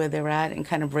people where they're at and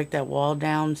kind of break that wall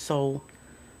down so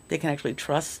they can actually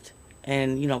trust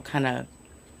and, kind of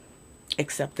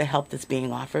accept the help that's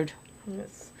being offered.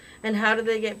 Yes. And how do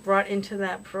they get brought into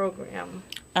that program?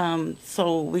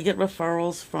 So we get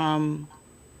referrals from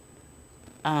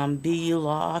BU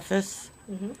Law Office.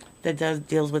 that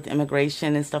deals with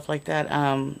immigration and stuff like that.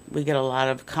 We get a lot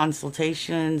of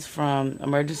consultations from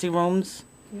emergency rooms.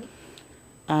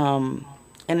 And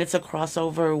it's a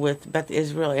crossover with Beth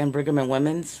Israel and Brigham and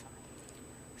Women's.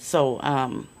 So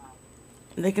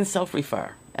they can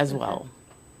self-refer as well.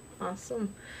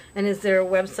 Awesome. And is there a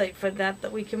website for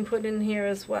that we can put in here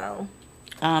as well?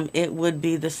 It would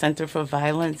be the Center for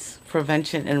Violence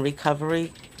Prevention and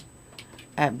Recovery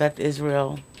at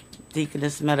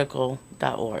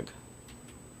BethIsraelDeaconessMedical.org.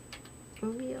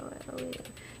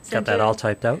 Got that all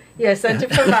typed out? Yeah, Center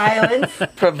for Violence.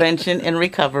 Prevention and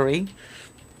Recovery.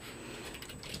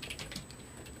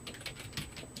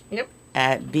 Yep.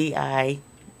 At BIDMC.org.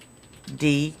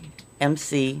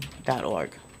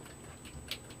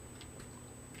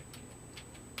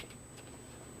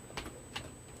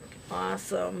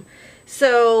 Awesome.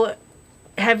 So,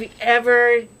 have you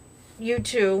ever, you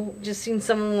two, just seen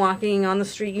someone walking on the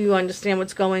street, you understand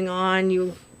what's going on,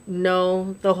 you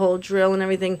know the whole drill and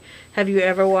everything. Have you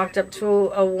ever walked up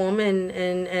to a woman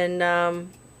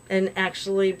and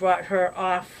actually brought her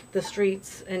off the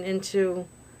streets and into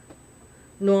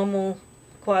normal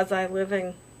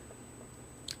quasi-living?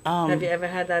 Have you ever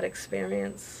had that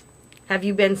experience? Have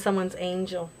you been someone's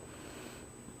angel?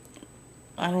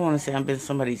 I don't want to say I've been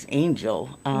somebody's angel.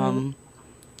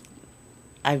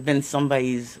 I've been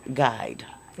somebody's guide.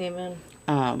 Amen.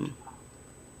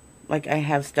 Like I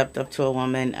have stepped up to a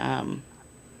woman, and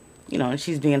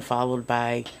she's being followed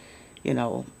by,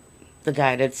 the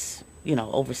guy that's,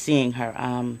 overseeing her.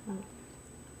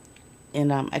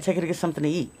 And I take her to get something to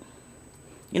eat,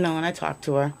 and I talk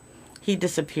to her. He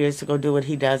disappears to go do what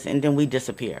he does, and then we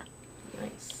disappear.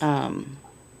 Nice.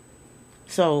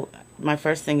 So my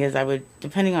first thing is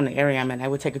depending on the area I'm in, I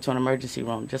would take her to an emergency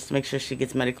room just to make sure she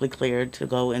gets medically cleared to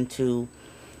go into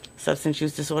substance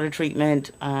use disorder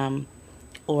treatment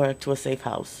or to a safe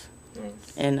house.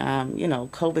 Nice. And,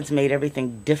 COVID's made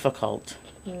everything difficult.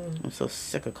 I'm so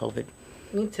sick of COVID.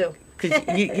 Me too. Because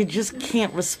you just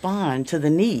can't respond to the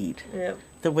need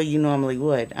the way you normally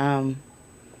would.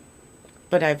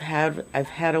 But I've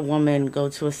had a woman go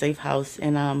to a safe house,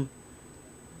 and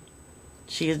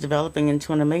she is developing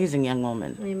into an amazing young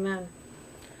woman. Amen.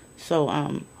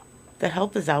 So the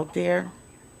help is out there.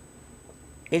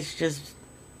 It's just,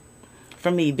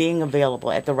 for me, being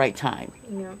available at the right time.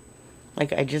 Yeah.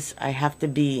 Like I have to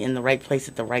be in the right place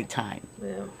at the right time.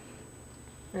 Yeah.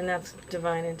 And that's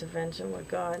divine intervention with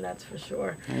God, that's for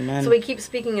sure. Amen. So we keep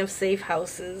speaking of safe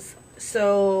houses.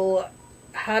 So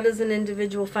how does an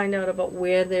individual find out about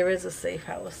where there is a safe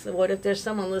house? So what if there's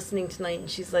someone listening tonight and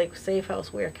she's like, safe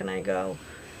house, where can I go?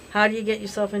 How do you get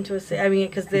yourself into a safe? I mean,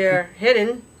 because they're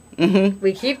hidden. Mm-hmm.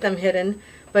 We keep them hidden.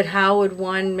 But how would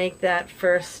one make that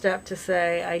first step to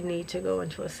say, I need to go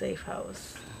into a safe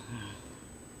house?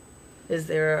 Is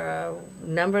there a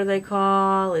number they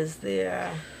call? Is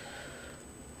there...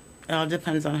 It all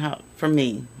depends on how, for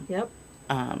me. Yep.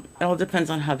 It all depends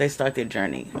on how they start their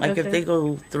journey. Like Okay. if they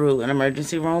go through an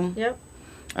emergency room, Yep.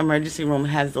 emergency room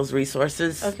has those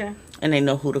resources. Okay. And they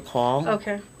know who to call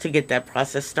Okay. to get that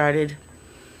process started.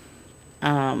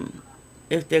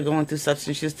 If they're going through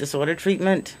substance use disorder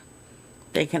treatment,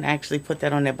 they can actually put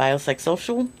that on their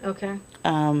biopsychosocial. Okay.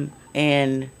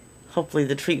 And hopefully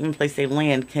the treatment place they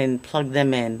land can plug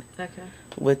them in Okay.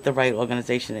 with the right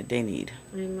organization that they need.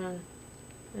 Amen.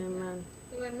 Amen.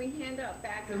 When we hand out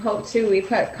bags of hope too, we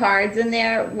put cards in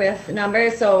there with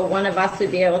numbers, so one of us would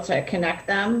be able to connect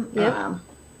them. Yep.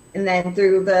 And then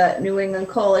through the New England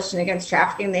Coalition Against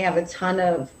Trafficking, they have a ton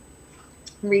of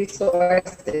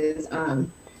resources.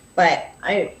 But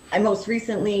I most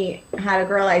recently had a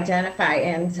girl identify,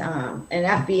 and an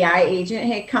FBI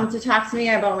agent had come to talk to me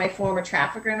about my former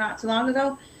trafficker not too long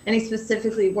ago. And he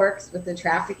specifically works with the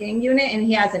trafficking unit, and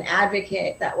he has an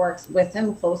advocate that works with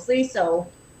him closely. So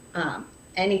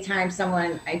anytime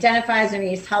someone identifies or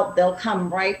needs help, they'll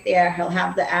come right there. He'll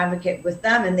have the advocate with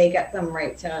them, and they get them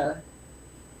right to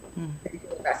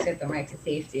get them right to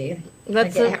safety.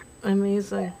 That's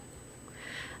amazing.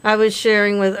 I was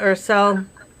sharing with Ursel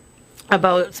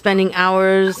about spending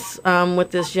hours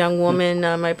with this young woman,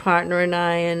 my partner and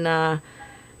I, and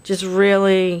just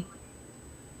really,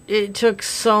 it took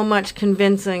so much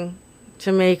convincing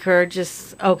to make her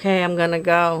just, okay, I'm going to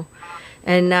go.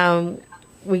 And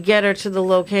we get her to the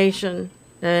location,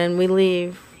 and we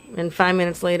leave, and 5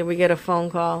 minutes later we get a phone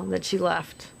call that she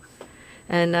left.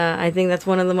 And I think that's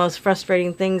one of the most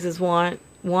frustrating things is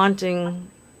wanting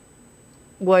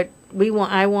what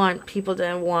I want people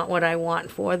to want what I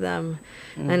want for them.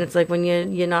 And it's like when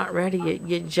you're not ready,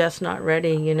 you're just not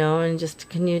ready, you know, and just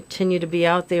continue to be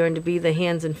out there and to be the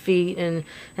hands and feet and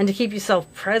to keep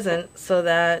yourself present so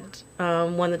that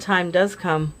when the time does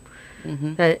come,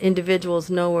 that individuals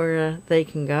know where they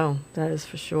can go. That is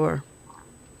for sure.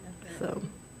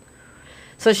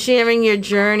 So sharing your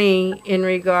journey in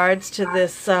regards to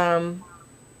this,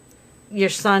 your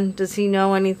son, does he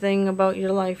know anything about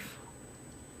your life?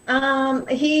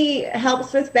 He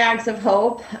helps with Bags of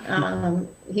Hope.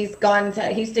 He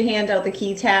used to hand out the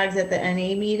key tags at the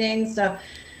NA meetings. So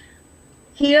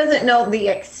he doesn't know the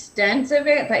extent of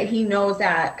it, but he knows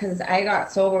that because I got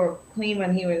sober clean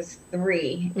when he was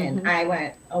 3 and I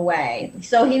went away.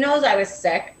 So he knows I was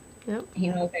sick. Yep. He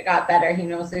knows I got better. He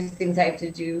knows there's things I have to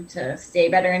do to stay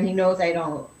better, and he knows I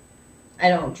don't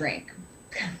drink.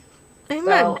 Amen.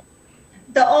 So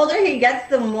the older he gets,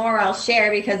 the more I'll share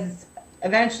because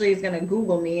eventually he's going to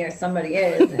Google me or somebody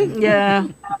is. And Yeah.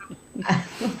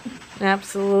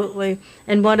 Absolutely.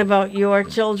 And what about your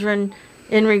children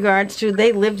in regards to,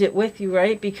 they lived it with you,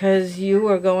 right? Because you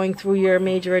were going through your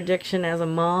major addiction as a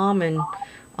mom and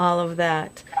all of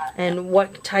that. And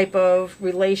what type of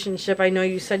relationship? I know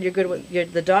you said you're good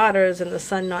with the daughters and the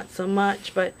son not so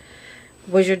much, but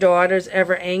was your daughters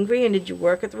ever angry, and did you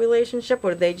work at the relationship,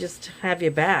 or did they just have your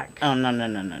back? Oh, no.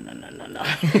 No.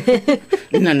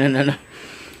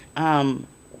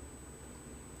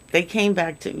 They came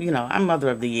back to, you know, I'm mother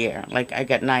of the year. Like, I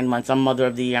got 9 months, I'm mother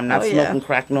of the year. I'm not smoking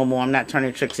crack no more. I'm not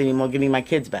turning tricks anymore. Give me my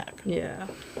kids back. Yeah.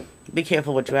 Be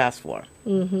careful what you ask for.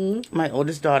 My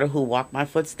oldest daughter, who walked my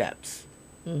footsteps,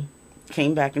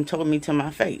 came back and told me to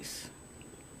my face,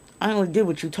 I only did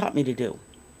what you taught me to do.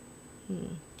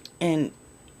 And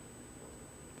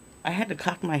I had to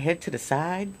cock my head to the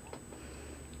side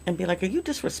and be like, are you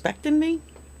disrespecting me?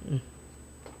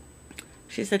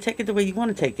 She said, take it the way you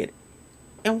want to take it.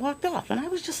 And walked off. And I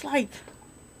was just like,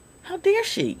 how dare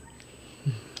she?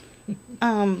 You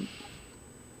know,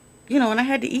 and I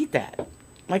had to eat that.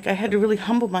 Like, I had to really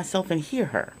humble myself and hear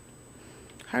her.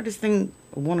 Hardest thing,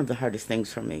 one of the hardest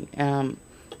things for me.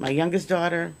 My youngest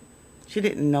daughter, she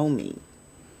didn't know me.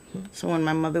 So when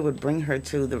my mother would bring her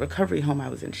to the recovery home I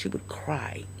was in, she would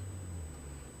cry.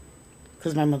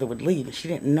 Because my mother would leave and she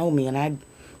didn't know me, and I'd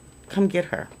come get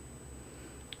her.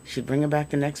 She'd bring her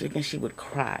back the next week and she would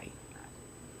cry.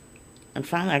 And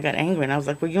finally I got angry and I was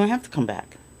like, well, you don't have to come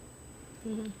back.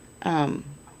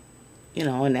 You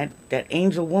know, and that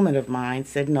angel woman of mine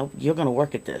said, no, you're going to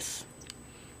work at this.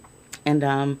 And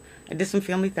I did some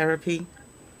family therapy,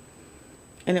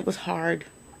 and it was hard.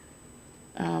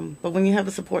 But when you have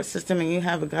a support system and you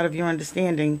have a God of your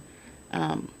understanding,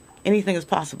 anything is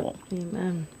possible.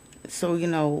 Amen. So, you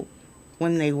know,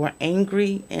 when they were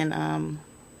angry and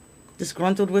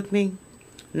disgruntled with me,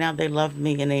 now they love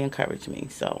me and they encourage me.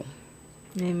 So,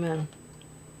 Amen.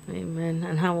 Amen.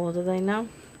 And how old are they now?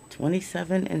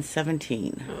 27 and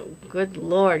 17. Oh, good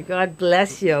Lord. God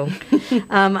bless you.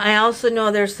 I also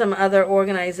know there's some other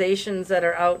organizations that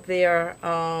are out there.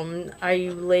 Are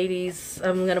you ladies,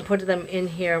 I'm going to put them in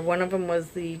here. One of them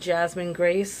was the Jasmine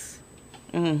Grace.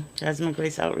 Jasmine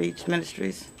Grace Outreach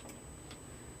Ministries.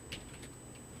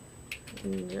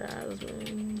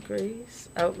 Jasmine Grace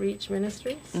Outreach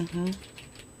Ministries.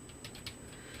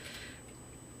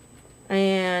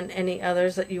 And any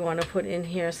others that you want to put in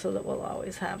here so that we'll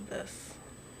always have this.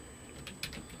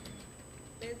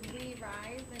 There's We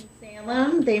Rise in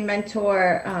Salem. They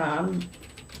mentor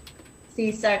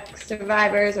C-sex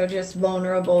survivors or just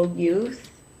vulnerable youth.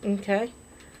 Okay.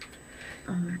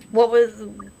 What was,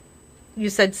 you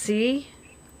said C?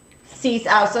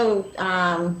 Also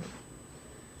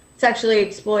sexually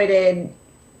exploited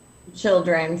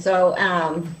children. So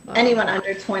anyone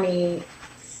under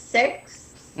 26.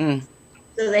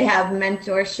 So they have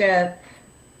mentorship,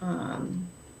 a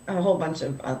whole bunch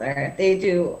of other. They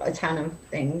do a ton of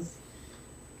things.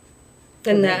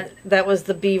 And that was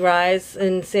the Be Rise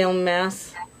in Salem,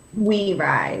 Mass? We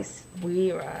Rise.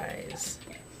 We Rise.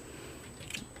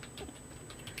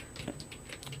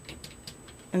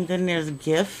 And then there's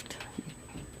GIFT,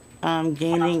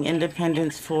 Gaining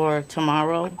Independence for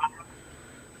Tomorrow,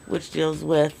 which deals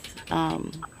with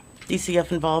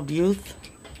DCF-involved youth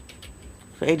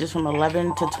for ages from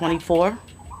 11 to 24.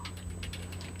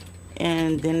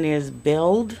 And then there's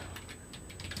BUILD.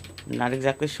 I'm not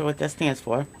exactly sure what that stands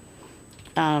for.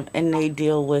 And they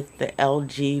deal with the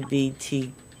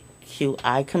LGBTQI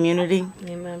community.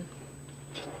 Amen.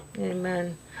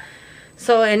 Amen.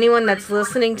 So anyone that's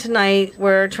listening tonight,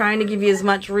 we're trying to give you as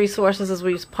much resources as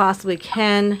we possibly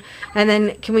can. And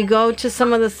then can we go to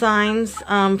some of the signs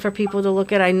for people to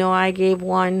look at? I know I gave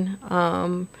one.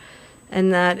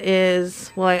 And that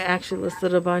is, well, I actually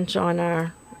listed a bunch on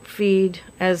our feed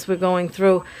as we're going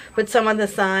through. But some of the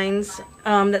signs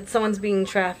that someone's being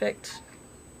trafficked,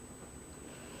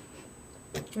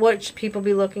 what should people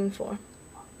be looking for?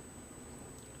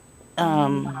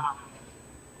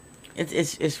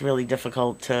 It's really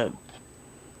difficult to,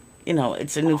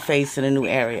 it's a new face in a new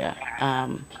area.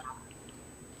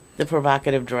 The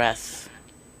provocative dress,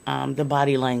 the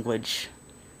body language.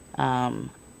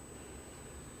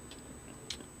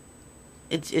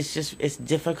 It's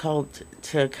difficult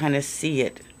to kind of see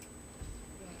it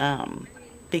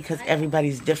because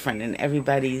everybody's different and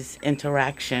everybody's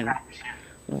interaction,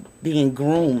 being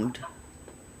groomed,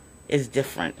 is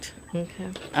different. Okay.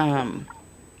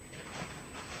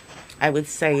 I would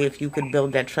say if you could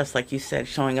build that trust, like you said,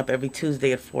 showing up every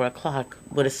Tuesday at 4 o'clock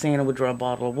with a Santa would draw a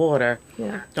bottle of water.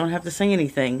 Yeah. Don't have to say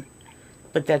anything,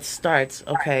 but that starts,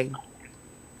 okay,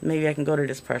 maybe I can go to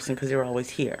this person because they're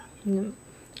always here. Mm.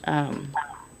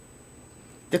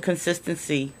 The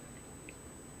consistency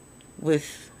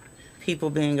with people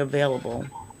being available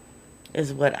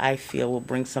is what I feel will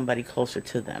bring somebody closer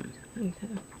to them. Okay.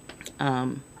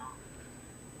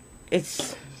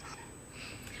 It's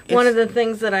one of the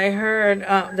things that I heard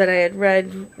that I had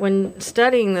read when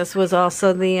studying this was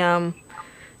also the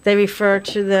they refer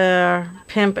to the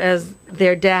pimp as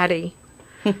their daddy.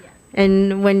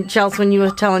 And when Chelsey, when you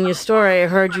were telling your story, I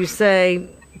heard you say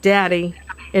daddy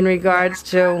in regards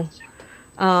to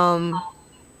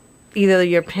either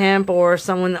your pimp or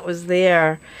someone that was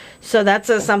there. So that's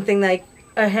something like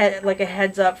a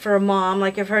heads up for a mom.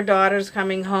 Like if her daughter's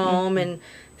coming home and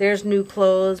there's new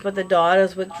clothes, but the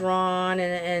daughter's withdrawn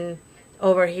and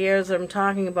overhears them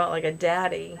talking about like a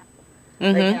daddy.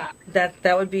 Mm-hmm. Like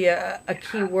that would be a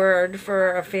key word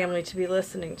for a family to be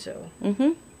listening to.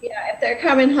 Mm-hmm. Yeah, if they're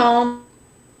coming home.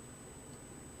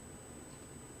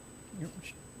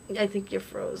 I think you're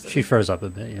frozen. She froze up a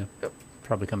bit, yeah.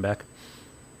 Probably come back.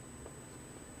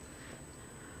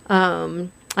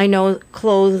 I know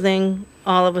clothing,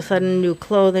 all of a sudden new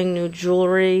clothing, new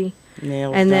jewelry.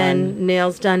 Nails and done. then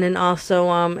nails done, and also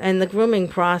and the grooming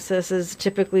process is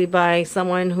typically by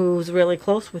someone who's really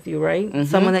close with you, right? Mm-hmm.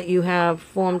 Someone that you have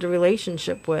formed a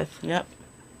relationship with. Yep.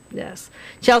 Yes.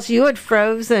 Chelsey, you had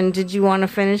frozen. Did you want to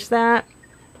finish that?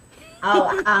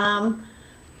 Oh,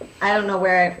 I don't know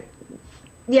where.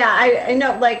 I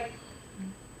know, like,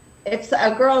 if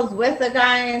a girl's with a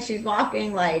guy and she's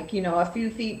walking, like, a few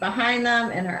feet behind them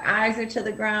and her eyes are to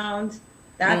the ground,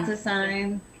 that's a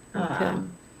sign. Okay.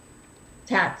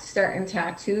 Certain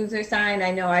tattoos are sign.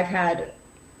 I know I've had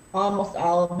almost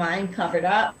all of mine covered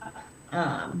up.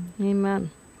 Amen.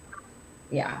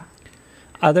 Yeah.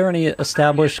 Are there any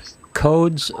established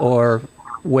codes or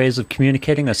ways of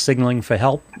communicating or signaling for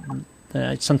help?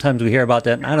 Sometimes we hear about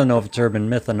that, and I don't know if it's urban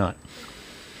myth or not.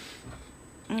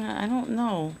 I don't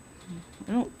know.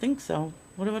 I don't think so.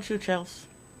 What about you, Chelsey?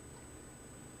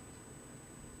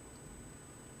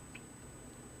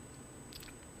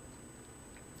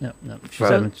 No.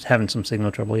 She's having some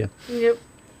signal trouble, yeah. Yep.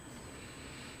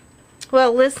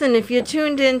 Well, listen, if you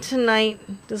tuned in tonight,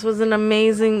 this was an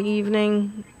amazing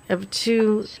evening of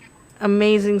two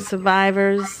amazing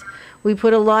survivors. We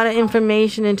put a lot of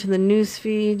information into the news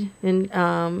feed, and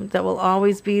that will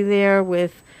always be there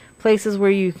with places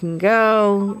where you can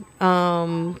go,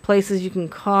 places you can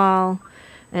call.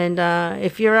 And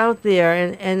if you're out there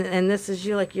and this is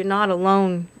you, like, you're not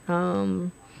alone,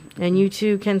 and you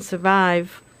too can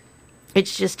survive.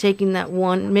 It's just making that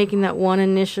one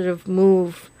initiative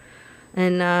move.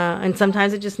 And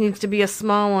sometimes it just needs to be a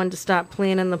small one to start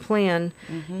planning the plan.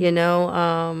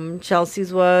 Mm-hmm.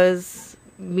 Chelsey's was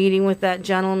meeting with that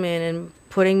gentleman and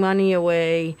putting money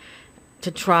away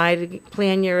to try to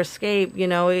plan your escape.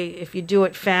 If you do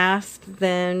it fast,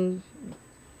 then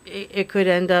it could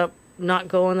end up not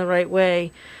going the right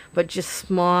way. But just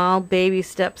small baby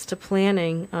steps to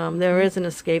planning. There is an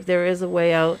escape. There is a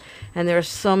way out. And there are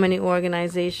so many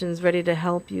organizations ready to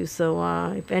help you. So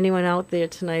if anyone out there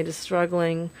tonight is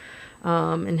struggling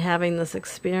and having this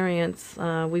experience,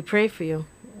 we pray for you.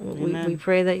 We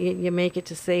pray that you make it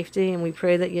to safety, and we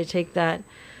pray that you take that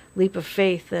leap of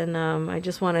faith. And I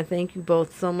just want to thank you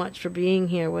both so much for being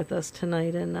here with us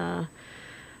tonight. And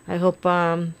I hope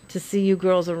to see you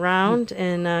girls around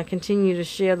and continue to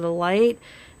share the light.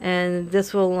 And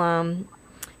this will,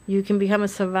 you can become a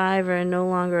survivor and no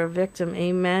longer a victim.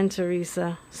 Amen,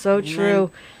 Teresa. So Amen.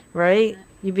 True, right?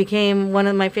 You became, one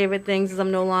of my favorite things is I'm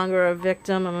no longer a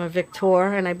victim, I'm a victor.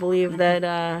 And I believe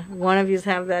that one of you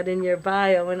have that in your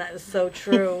bio, and that is so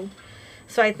true.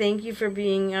 So I thank you for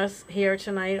being here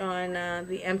tonight on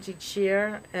The Empty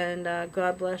Chair. And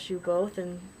God bless you both.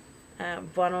 And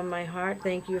Bottom of my heart,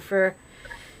 thank you for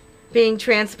being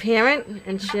transparent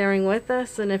and sharing with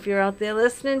us. And if you're out there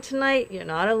listening tonight, you're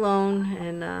not alone,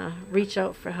 and reach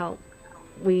out for help.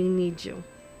 We need you.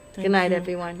 Good night,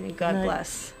 everyone, and God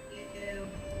bless.